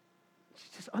 It's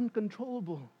just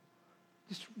uncontrollable.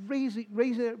 Just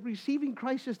receiving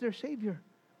Christ as their Savior.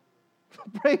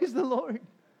 Praise the Lord.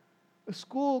 A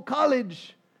school,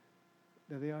 college.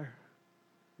 There they are.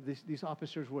 These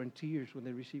officers were in tears when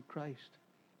they received Christ.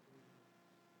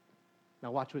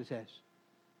 Now watch what it says.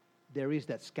 There is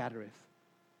that scattereth,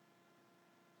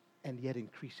 and yet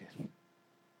increaseth.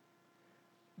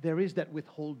 There is that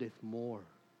withholdeth more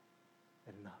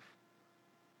than enough.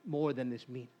 More than is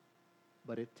meet.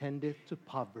 But it tendeth to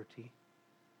poverty.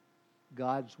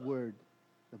 God's word,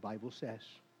 the Bible says,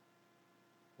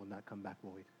 will not come back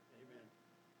void. Amen.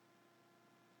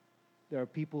 There are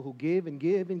people who give and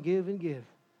give and give and give.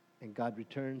 And God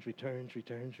returns. And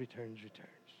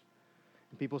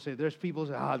people say, there's people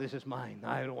who say, this is mine.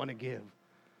 I don't want to give.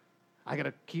 I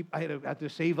have to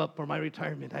save up for my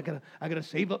retirement. I gotta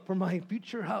save up for my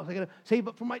future house. I gotta save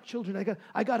up for my children.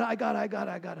 I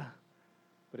gotta.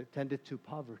 But it tended to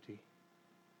poverty.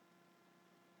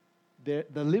 The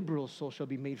liberal soul shall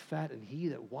be made fat, and he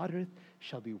that watereth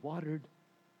shall be watered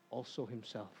also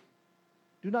himself.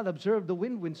 Do not observe the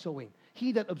wind when sowing.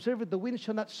 He that observeth the wind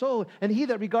shall not sow, and he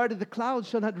that regardeth the clouds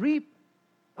shall not reap.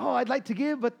 Oh, I'd like to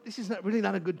give, but this is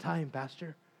not a good time,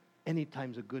 Pastor.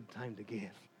 Anytime's a good time to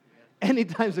give.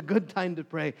 Anytime's a good time to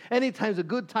pray. Anytime's a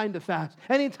good time to fast.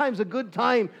 Anytime's a good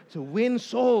time to win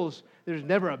souls. There's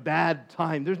never a bad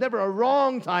time. There's never a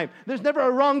wrong time. There's never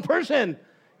a wrong person.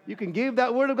 You can give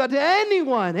that word of God to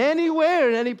anyone, anywhere,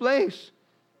 in any place.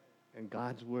 And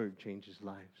God's word changes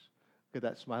lives. Look at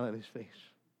that smile on his face.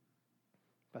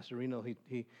 Pastor Reno,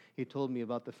 he told me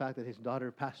about the fact that his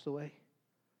daughter passed away.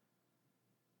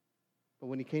 But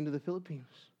when he came to the Philippines,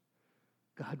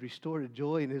 God restored a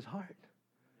joy in his heart.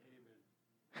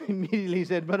 Immediately he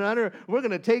said, Brother Hunter, we're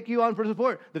going to take you on for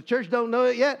support. The church don't know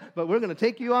it yet, but we're going to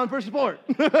take you on for support.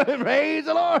 Praise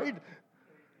the Lord.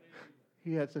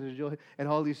 He had such a joy. And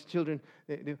all these children,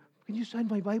 can you sign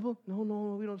my Bible?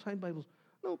 No, we don't sign Bibles.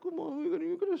 No, come on,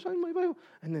 you're going to sign my Bible.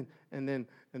 And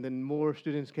then more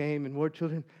students came and more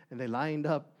children, and they lined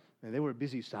up, and they were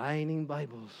busy signing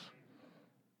Bibles.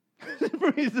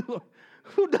 Praise the Lord.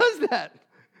 Who does that?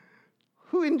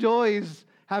 Who enjoys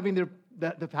having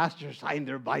the pastor sign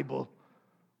their Bible?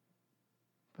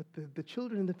 But the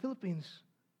children in the Philippines,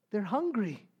 they're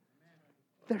hungry.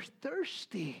 They're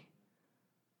thirsty.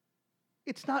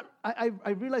 It's not,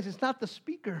 I realize it's not the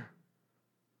speaker.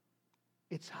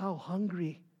 It's how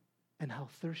hungry and how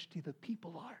thirsty the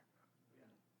people are.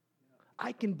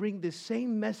 I can bring this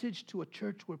same message to a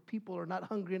church where people are not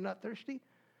hungry and not thirsty,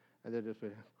 and they're just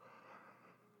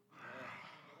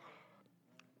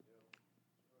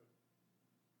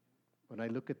when I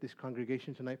look at this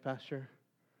congregation tonight, Pastor,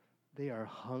 they are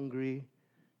hungry.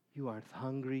 You are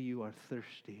hungry. You are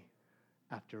thirsty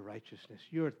after righteousness.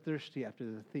 You are thirsty after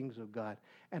the things of God.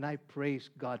 And I praise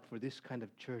God for this kind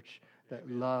of church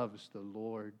that loves the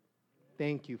Lord.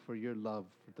 Thank you for your love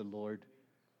for the Lord.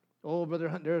 Oh, Brother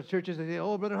Hunter, there are churches that say,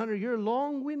 oh, Brother Hunter, you're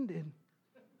long-winded.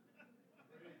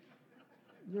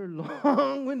 You're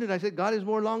long-winded. I said, God is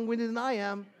more long-winded than I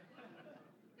am.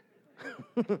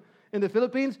 In the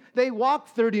Philippines, they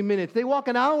walk 30 minutes. They walk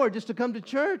an hour just to come to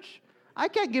church. I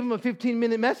can't give them a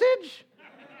 15-minute message.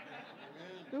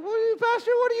 Pastor,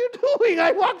 what are you doing?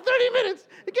 I walked 30 minutes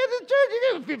to get to church. You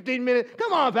give me 15 minutes.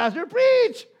 Come on, Pastor,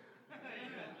 preach.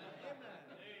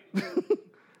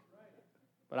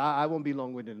 But I won't be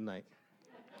long-winded tonight.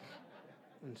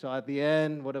 And so at the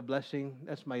end, what a blessing.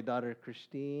 That's my daughter,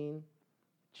 Christine,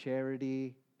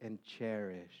 Charity, and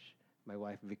Cherish. My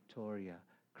wife, Victoria,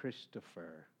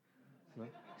 Christopher.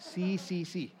 C.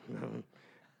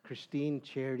 Christine,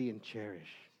 Charity, and Cherish.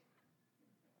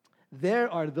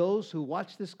 There are those who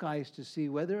watch the skies to see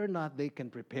whether or not they can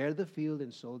prepare the field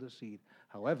and sow the seed.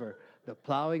 However, the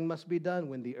plowing must be done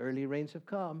when the early rains have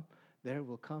come. There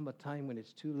will come a time when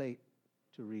it's too late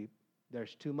to reap.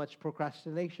 There's too much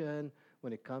procrastination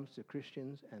when it comes to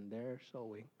Christians and their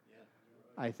sowing.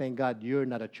 I thank God you're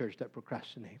not a church that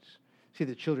procrastinates. See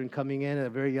the children coming in at a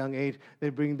very young age. They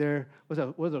bring their, what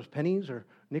are those, pennies or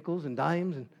nickels and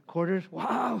dimes and quarters?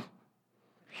 Wow.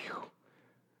 Phew.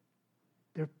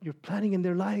 You're planning in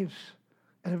their lives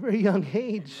at a very young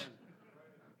age.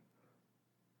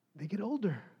 They get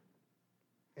older.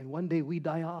 And one day we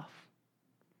die off.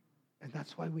 And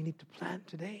that's why we need to plant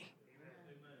today.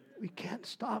 We can't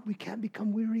stop. We can't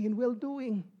become weary in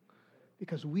well-doing.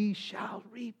 Because we shall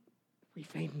reap if we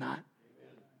faint not.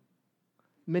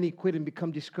 Many quit and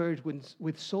become discouraged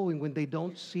with sowing when they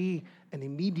don't see an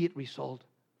immediate result.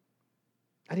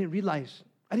 I didn't realize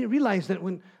that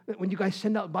when you guys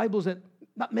send out Bibles that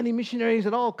not many missionaries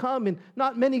at all come and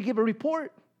not many give a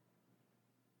report.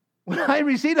 When I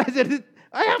received it, I said,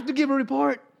 I have to give a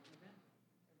report.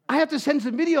 I have to send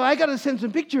some video. I got to send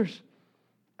some pictures.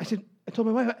 I told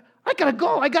my wife, I got to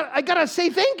go. I got to say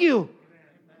thank you.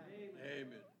 Amen.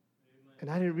 And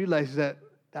I didn't realize that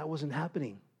wasn't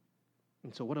happening.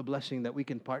 And so what a blessing that we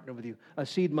can partner with you. A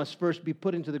seed must first be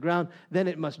put into the ground, then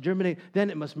it must germinate,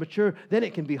 then it must mature, then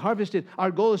it can be harvested.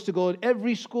 Our goal is to go in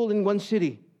every school in one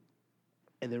city.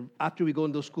 And then after we go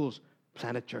in those schools,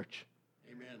 plant a church.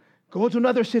 Amen. Go to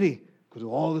another city, go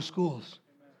to all the schools,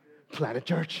 plant a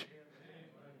church.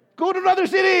 Go to another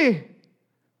city,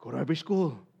 go to every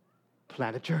school,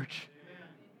 plant a church.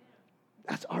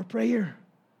 That's our prayer.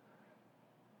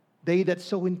 They that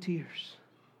sow in tears.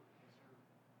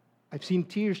 I've seen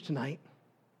tears tonight.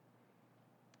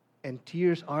 And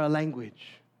tears are a language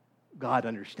God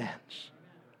understands.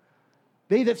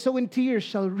 They that sow in tears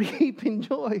shall reap in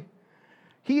joy.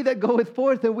 He that goeth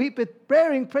forth and weepeth,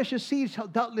 bearing precious seeds, shall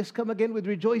doubtless come again with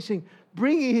rejoicing,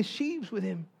 bringing his sheaves with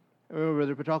him. I remember,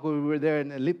 Brother Petrarco, we were there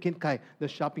in Lip Kinkai, the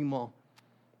shopping mall.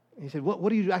 And he said, what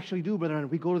do you actually do, brother?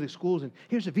 And we go to the schools, and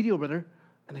here's a video, brother.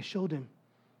 And I showed him.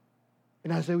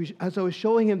 And as I was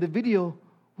showing him the video,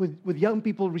 with young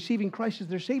people receiving Christ as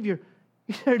their Savior,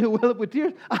 he started to well up with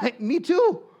tears. Me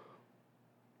too.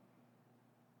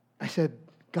 I said,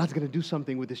 God's going to do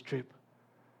something with this trip.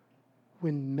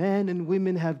 When men and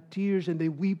women have tears and they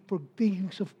weep for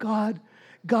things of God,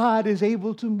 God is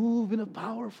able to move in a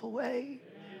powerful way.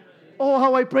 Oh,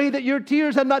 how I pray that your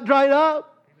tears have not dried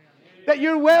up, that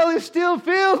your well is still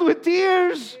filled with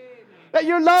tears, that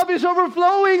your love is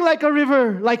overflowing like a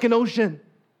river, like an ocean.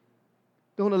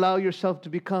 Don't allow yourself to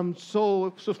become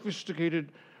so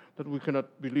sophisticated that we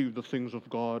cannot believe the things of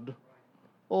God.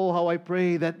 Oh, how I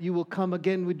pray that you will come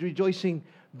again with rejoicing,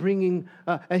 bringing,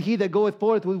 and he that goeth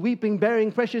forth with weeping,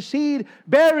 bearing precious seed,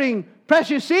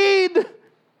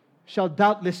 shall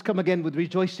doubtless come again with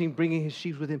rejoicing, bringing his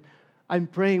sheaves with him.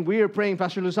 We are praying,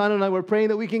 Pastor Luzano and I were praying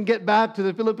that we can get back to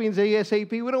the Philippines ASAP.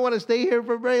 We don't want to stay here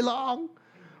for very long.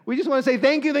 We just want to say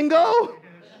thank you, then go.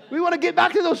 We want to get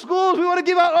back to those schools. We want to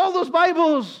give out all those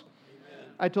Bibles. Amen.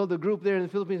 I told the group there in the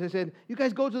Philippines, I said, you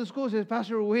guys go to the schools. They said,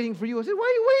 Pastor, we're waiting for you. I said, why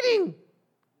are you waiting?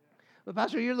 But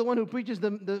Pastor, you're the one who preaches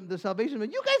the salvation.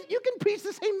 But you can preach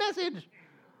the same message.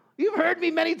 You've heard me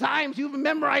many times. You've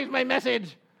memorized my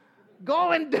message.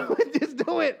 Go and do it. Just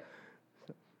do it.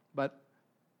 But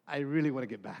I really want to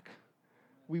get back.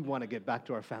 We want to get back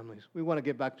to our families. We want to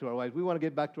get back to our wives. We want to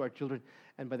get back to our children.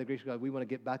 And by the grace of God, we want to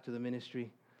get back to the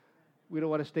ministry. We don't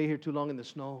want to stay here too long in the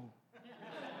snow.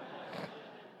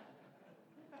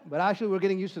 But actually, we're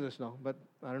getting used to the snow. But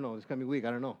I don't know. This coming week,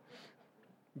 I don't know.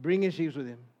 Bring his sheaves with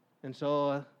him. And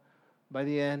so, by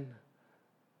the end,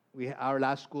 our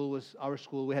last school was our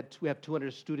school. We have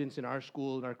 200 students in our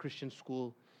school, in our Christian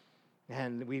school.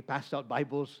 And we passed out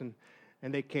Bibles,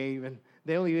 and they came. And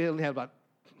they only had about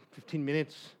 15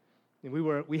 minutes. And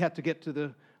we had to get to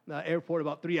the airport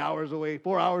about 4 hours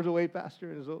away,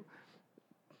 Pastor. And so,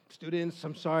 students,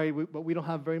 I'm sorry, but we don't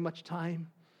have very much time.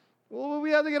 Well,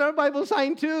 we have to get our Bible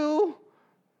signed too.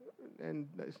 And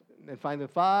finally,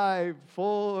 5,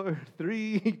 4,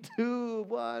 3, 2,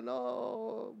 1.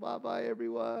 Oh, bye-bye,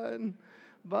 everyone.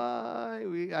 Bye.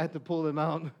 I had to pull them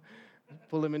out,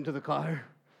 pull them into the car.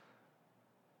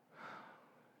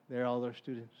 They're all our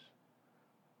students.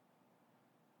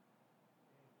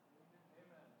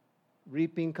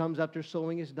 Reaping comes after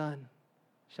sowing is done.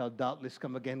 Shall doubtless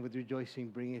come again with rejoicing,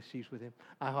 bringing his sheaves with him.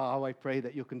 How I pray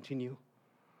that you'll continue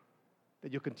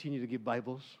to give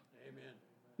Bibles. Amen.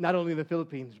 Not only in the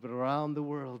Philippines, but around the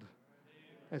world.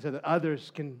 And so that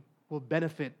others will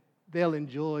benefit. They'll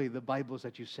enjoy the Bibles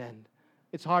that you send.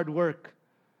 It's hard work.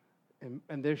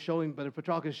 And they're showing, Brother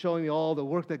Petrarca is showing me all the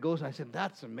work that goes. I said,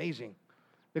 that's amazing.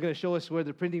 They're going to show us where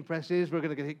the printing press is. We're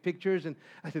going to take pictures. And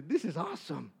I said, this is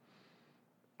awesome.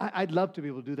 I'd love to be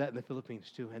able to do that in the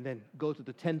Philippines too, and then go to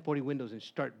the 1040 windows and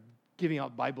start giving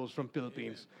out Bibles from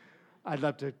Philippines. I'd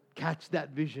love to catch that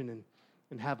vision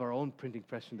and have our own printing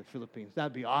press in the Philippines.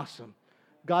 That'd be awesome.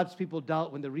 God's people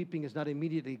doubt when the reaping is not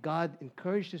immediately. God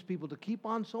encouraged his people to keep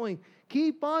on sowing,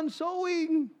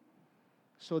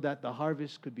 so that the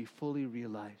harvest could be fully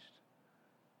realized.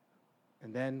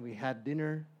 And then we had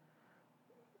dinner.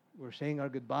 We're saying our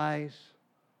goodbyes.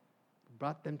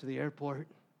 Brought them to the airport.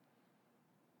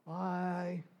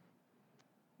 Bye.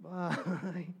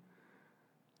 Bye.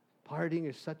 Parting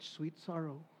is such sweet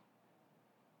sorrow.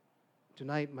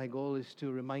 Tonight, my goal is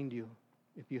to remind you,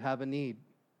 if you have a need,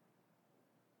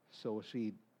 sow a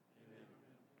seed. Amen.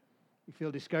 You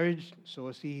feel discouraged? Sow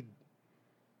a seed.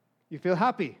 You feel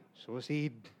happy? Sow a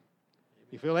seed. Amen.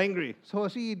 You feel angry? Sow a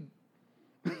seed.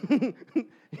 You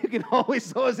can always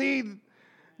sow a seed.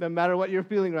 No matter what you're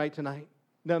feeling right tonight.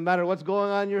 No matter what's going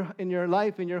on in your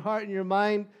life, in your heart, in your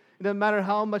mind. It doesn't matter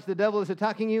how much the devil is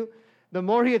attacking you. The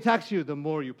more he attacks you, the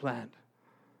more you plant.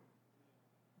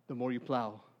 The more you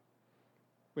plow.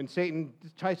 When Satan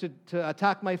tries to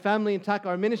attack my family, attack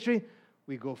our ministry,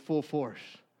 we go full force.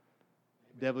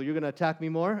 Devil, you're going to attack me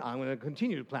more? I'm going to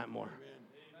continue to plant more. Amen.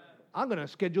 I'm going to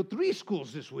schedule 3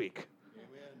 schools this week.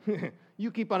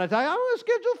 You keep on attacking. I'm going to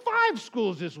schedule 5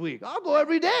 schools this week. I'll go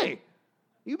every day.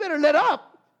 You better let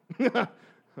up.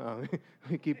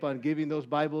 We keep on giving those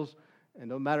Bibles, and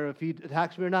no matter if he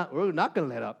attacks me or not, we're not going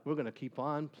to let up. We're going to keep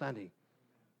on planting.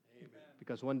 Amen.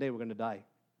 Because one day we're going to die.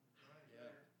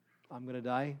 Yeah. I'm going to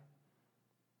die.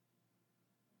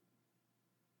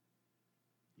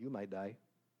 You might die.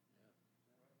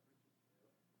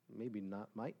 Maybe not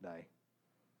might die.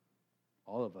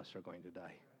 All of us are going to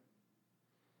die.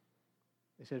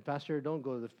 They said, Pastor, don't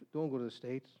go to the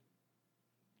States.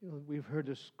 You know, we've heard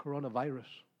this coronavirus.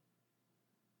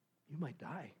 You might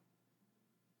die.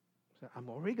 I said, I'm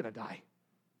already going to die.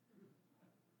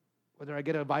 Whether I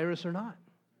get a virus or not.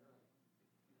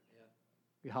 Yeah.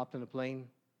 We hopped on a plane.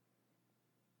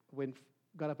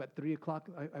 Got up at 3 o'clock.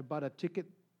 I bought a ticket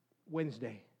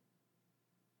Wednesday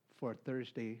for a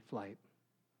Thursday flight.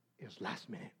 It was last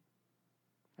minute.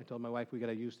 I told my wife we got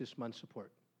to use this month's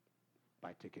support.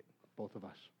 Buy a ticket, both of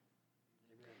us.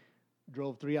 Amen.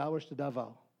 Drove 3 hours to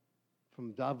Davao.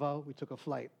 From Davao, we took a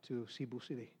flight to Cebu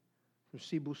City. From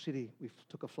Cebu City, we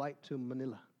took a flight to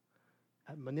Manila.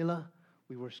 At Manila,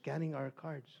 we were scanning our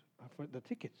cards for the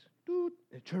tickets. Dude,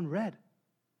 it turned red.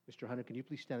 Mr. Hunter, can you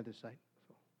please stand at this side?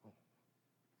 So,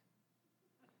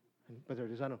 And Brother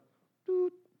Luzano,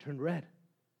 dude, turned red.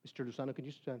 Mr. Luzano, can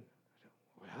you stand? I said,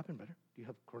 what happened, brother? Do you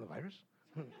have coronavirus?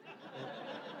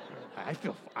 I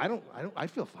feel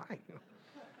fine.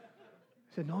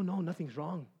 I said, no, nothing's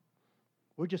wrong.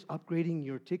 We're just upgrading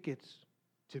your tickets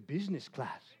to business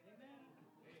class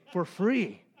for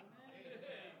free.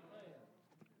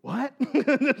 What?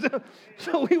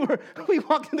 So we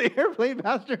walked in the airplane,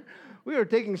 Pastor. We were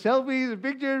taking selfies and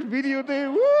pictures,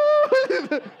 videotape.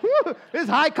 Woo! It's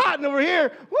high cotton over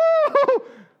here. Woo!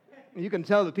 You can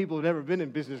tell that people have never been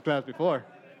in business class before.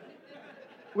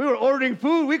 We were ordering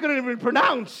food we couldn't even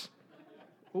pronounce.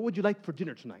 What would you like for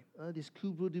dinner tonight? This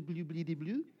Cubo de bleu, bleu, de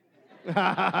bleu.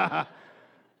 I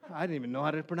didn't even know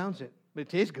how to pronounce it, but it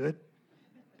tastes good.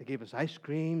 They gave us ice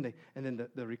cream, and then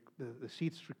the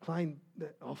seats reclined,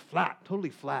 flat,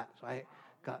 totally flat. So I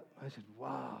said,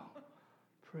 wow,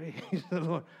 praise the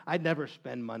Lord. I'd never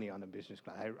spend money on a business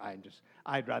class.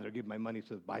 I'd rather give my money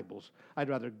to the Bibles. I'd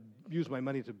rather use my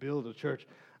money to build a church.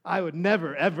 I would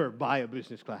never, ever buy a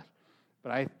business class.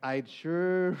 But I'd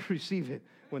sure receive it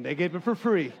when they gave it for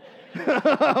free.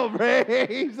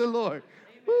 Praise the Lord.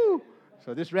 Woo.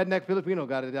 So this redneck Filipino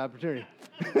got the opportunity.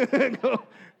 Go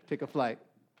take a flight.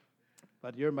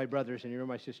 But you're my brothers and you're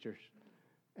my sisters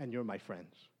and you're my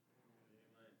friends.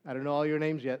 I don't know all your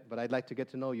names yet, but I'd like to get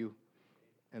to know you.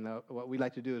 And what we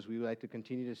like to do is we like to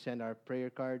continue to send our prayer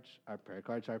cards,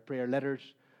 our prayer letters,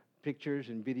 pictures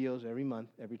and videos every month,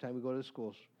 every time we go to the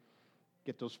schools.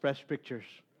 Get those fresh pictures.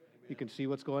 You can see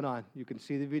what's going on. You can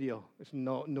see the video.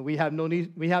 We have no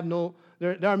need.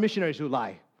 There are missionaries who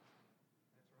lie.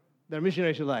 There are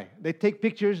missionaries who lie. They take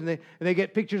pictures and they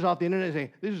get pictures off the internet and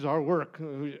say, this is our work.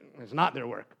 It's not their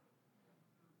work.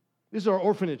 This is our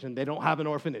orphanage, and they don't have an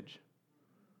orphanage.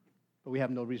 But we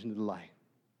have no reason to lie.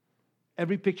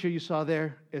 Every picture you saw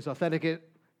there is authentic,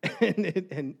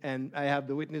 and I have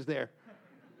the witness there.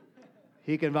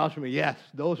 He can vouch for me. Yes,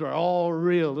 those are all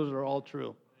real. Those are all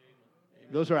true.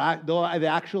 Those are the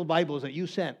actual Bibles that you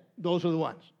sent. Those are the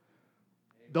ones.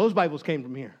 Those Bibles came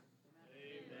from here.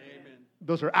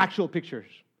 Those are actual pictures.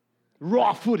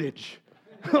 Raw footage.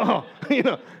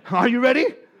 Are you ready?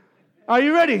 Are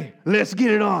you ready? Let's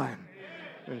get it on.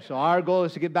 And so our goal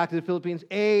is to get back to the Philippines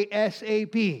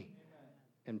ASAP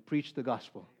and preach the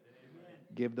gospel.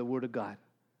 Give the word of God.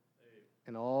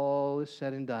 And all is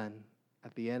said and done,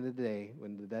 at the end of the day,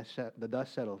 when the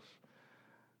dust settles,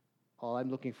 all I'm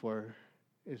looking for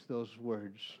is those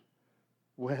words,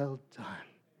 well done,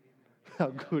 thou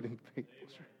good and faithful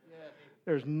servant.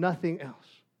 There's nothing else.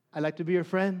 I'd like to be your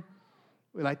friend.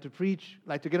 We like to preach,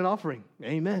 like to get an offering.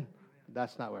 Amen.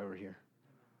 That's not why we're here.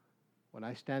 When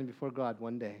I stand before God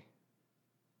one day,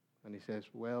 and He says,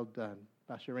 well done.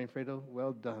 Pastor Rainfredo,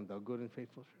 well done, thou good and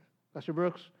faithful servant. Pastor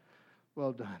Brooks,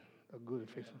 well done, thou good and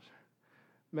faithful servant.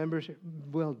 Members,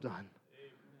 well done.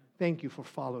 Thank you for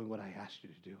following what I asked you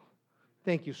to do.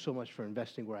 Thank you so much for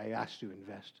investing where I asked you to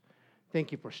invest.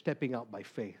 Thank you for stepping out by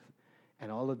faith. And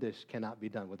all of this cannot be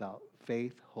done without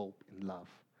faith, hope, and love.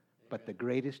 But the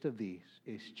greatest of these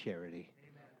is charity.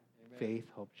 Amen. Faith,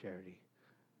 hope, charity.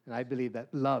 And I believe that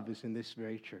love is in this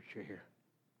very church here.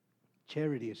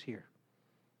 Charity is here.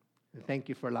 And thank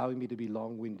you for allowing me to be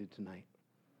long-winded tonight.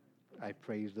 I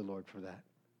praise the Lord for that.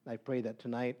 I pray that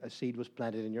tonight a seed was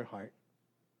planted in your heart,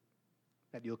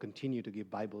 that you'll continue to give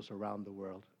Bibles around the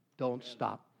world. Don't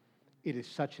stop. It is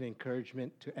such an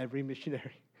encouragement to every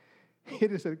missionary.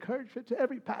 It is an encouragement to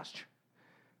every pastor.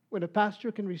 When a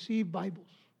pastor can receive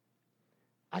Bibles,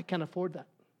 I can't afford that.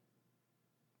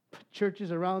 But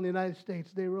churches around the United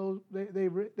States, they were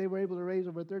able to raise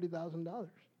over $30,000.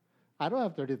 I don't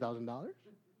have $30,000.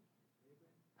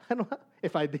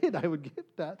 If I did, I would give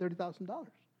that $30,000.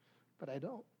 But I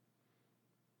don't.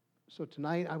 So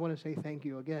tonight, I want to say thank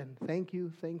you again. Thank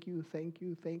you, thank you, thank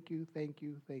you, thank you, thank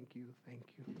you, thank you, thank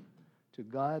you. To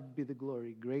God be the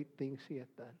glory. Great things He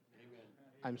hath done. Amen.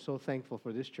 I'm so thankful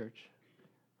for this church.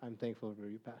 I'm thankful for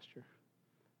you, Pastor.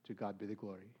 To God be the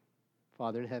glory.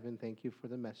 Father in heaven, thank you for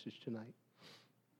the message tonight.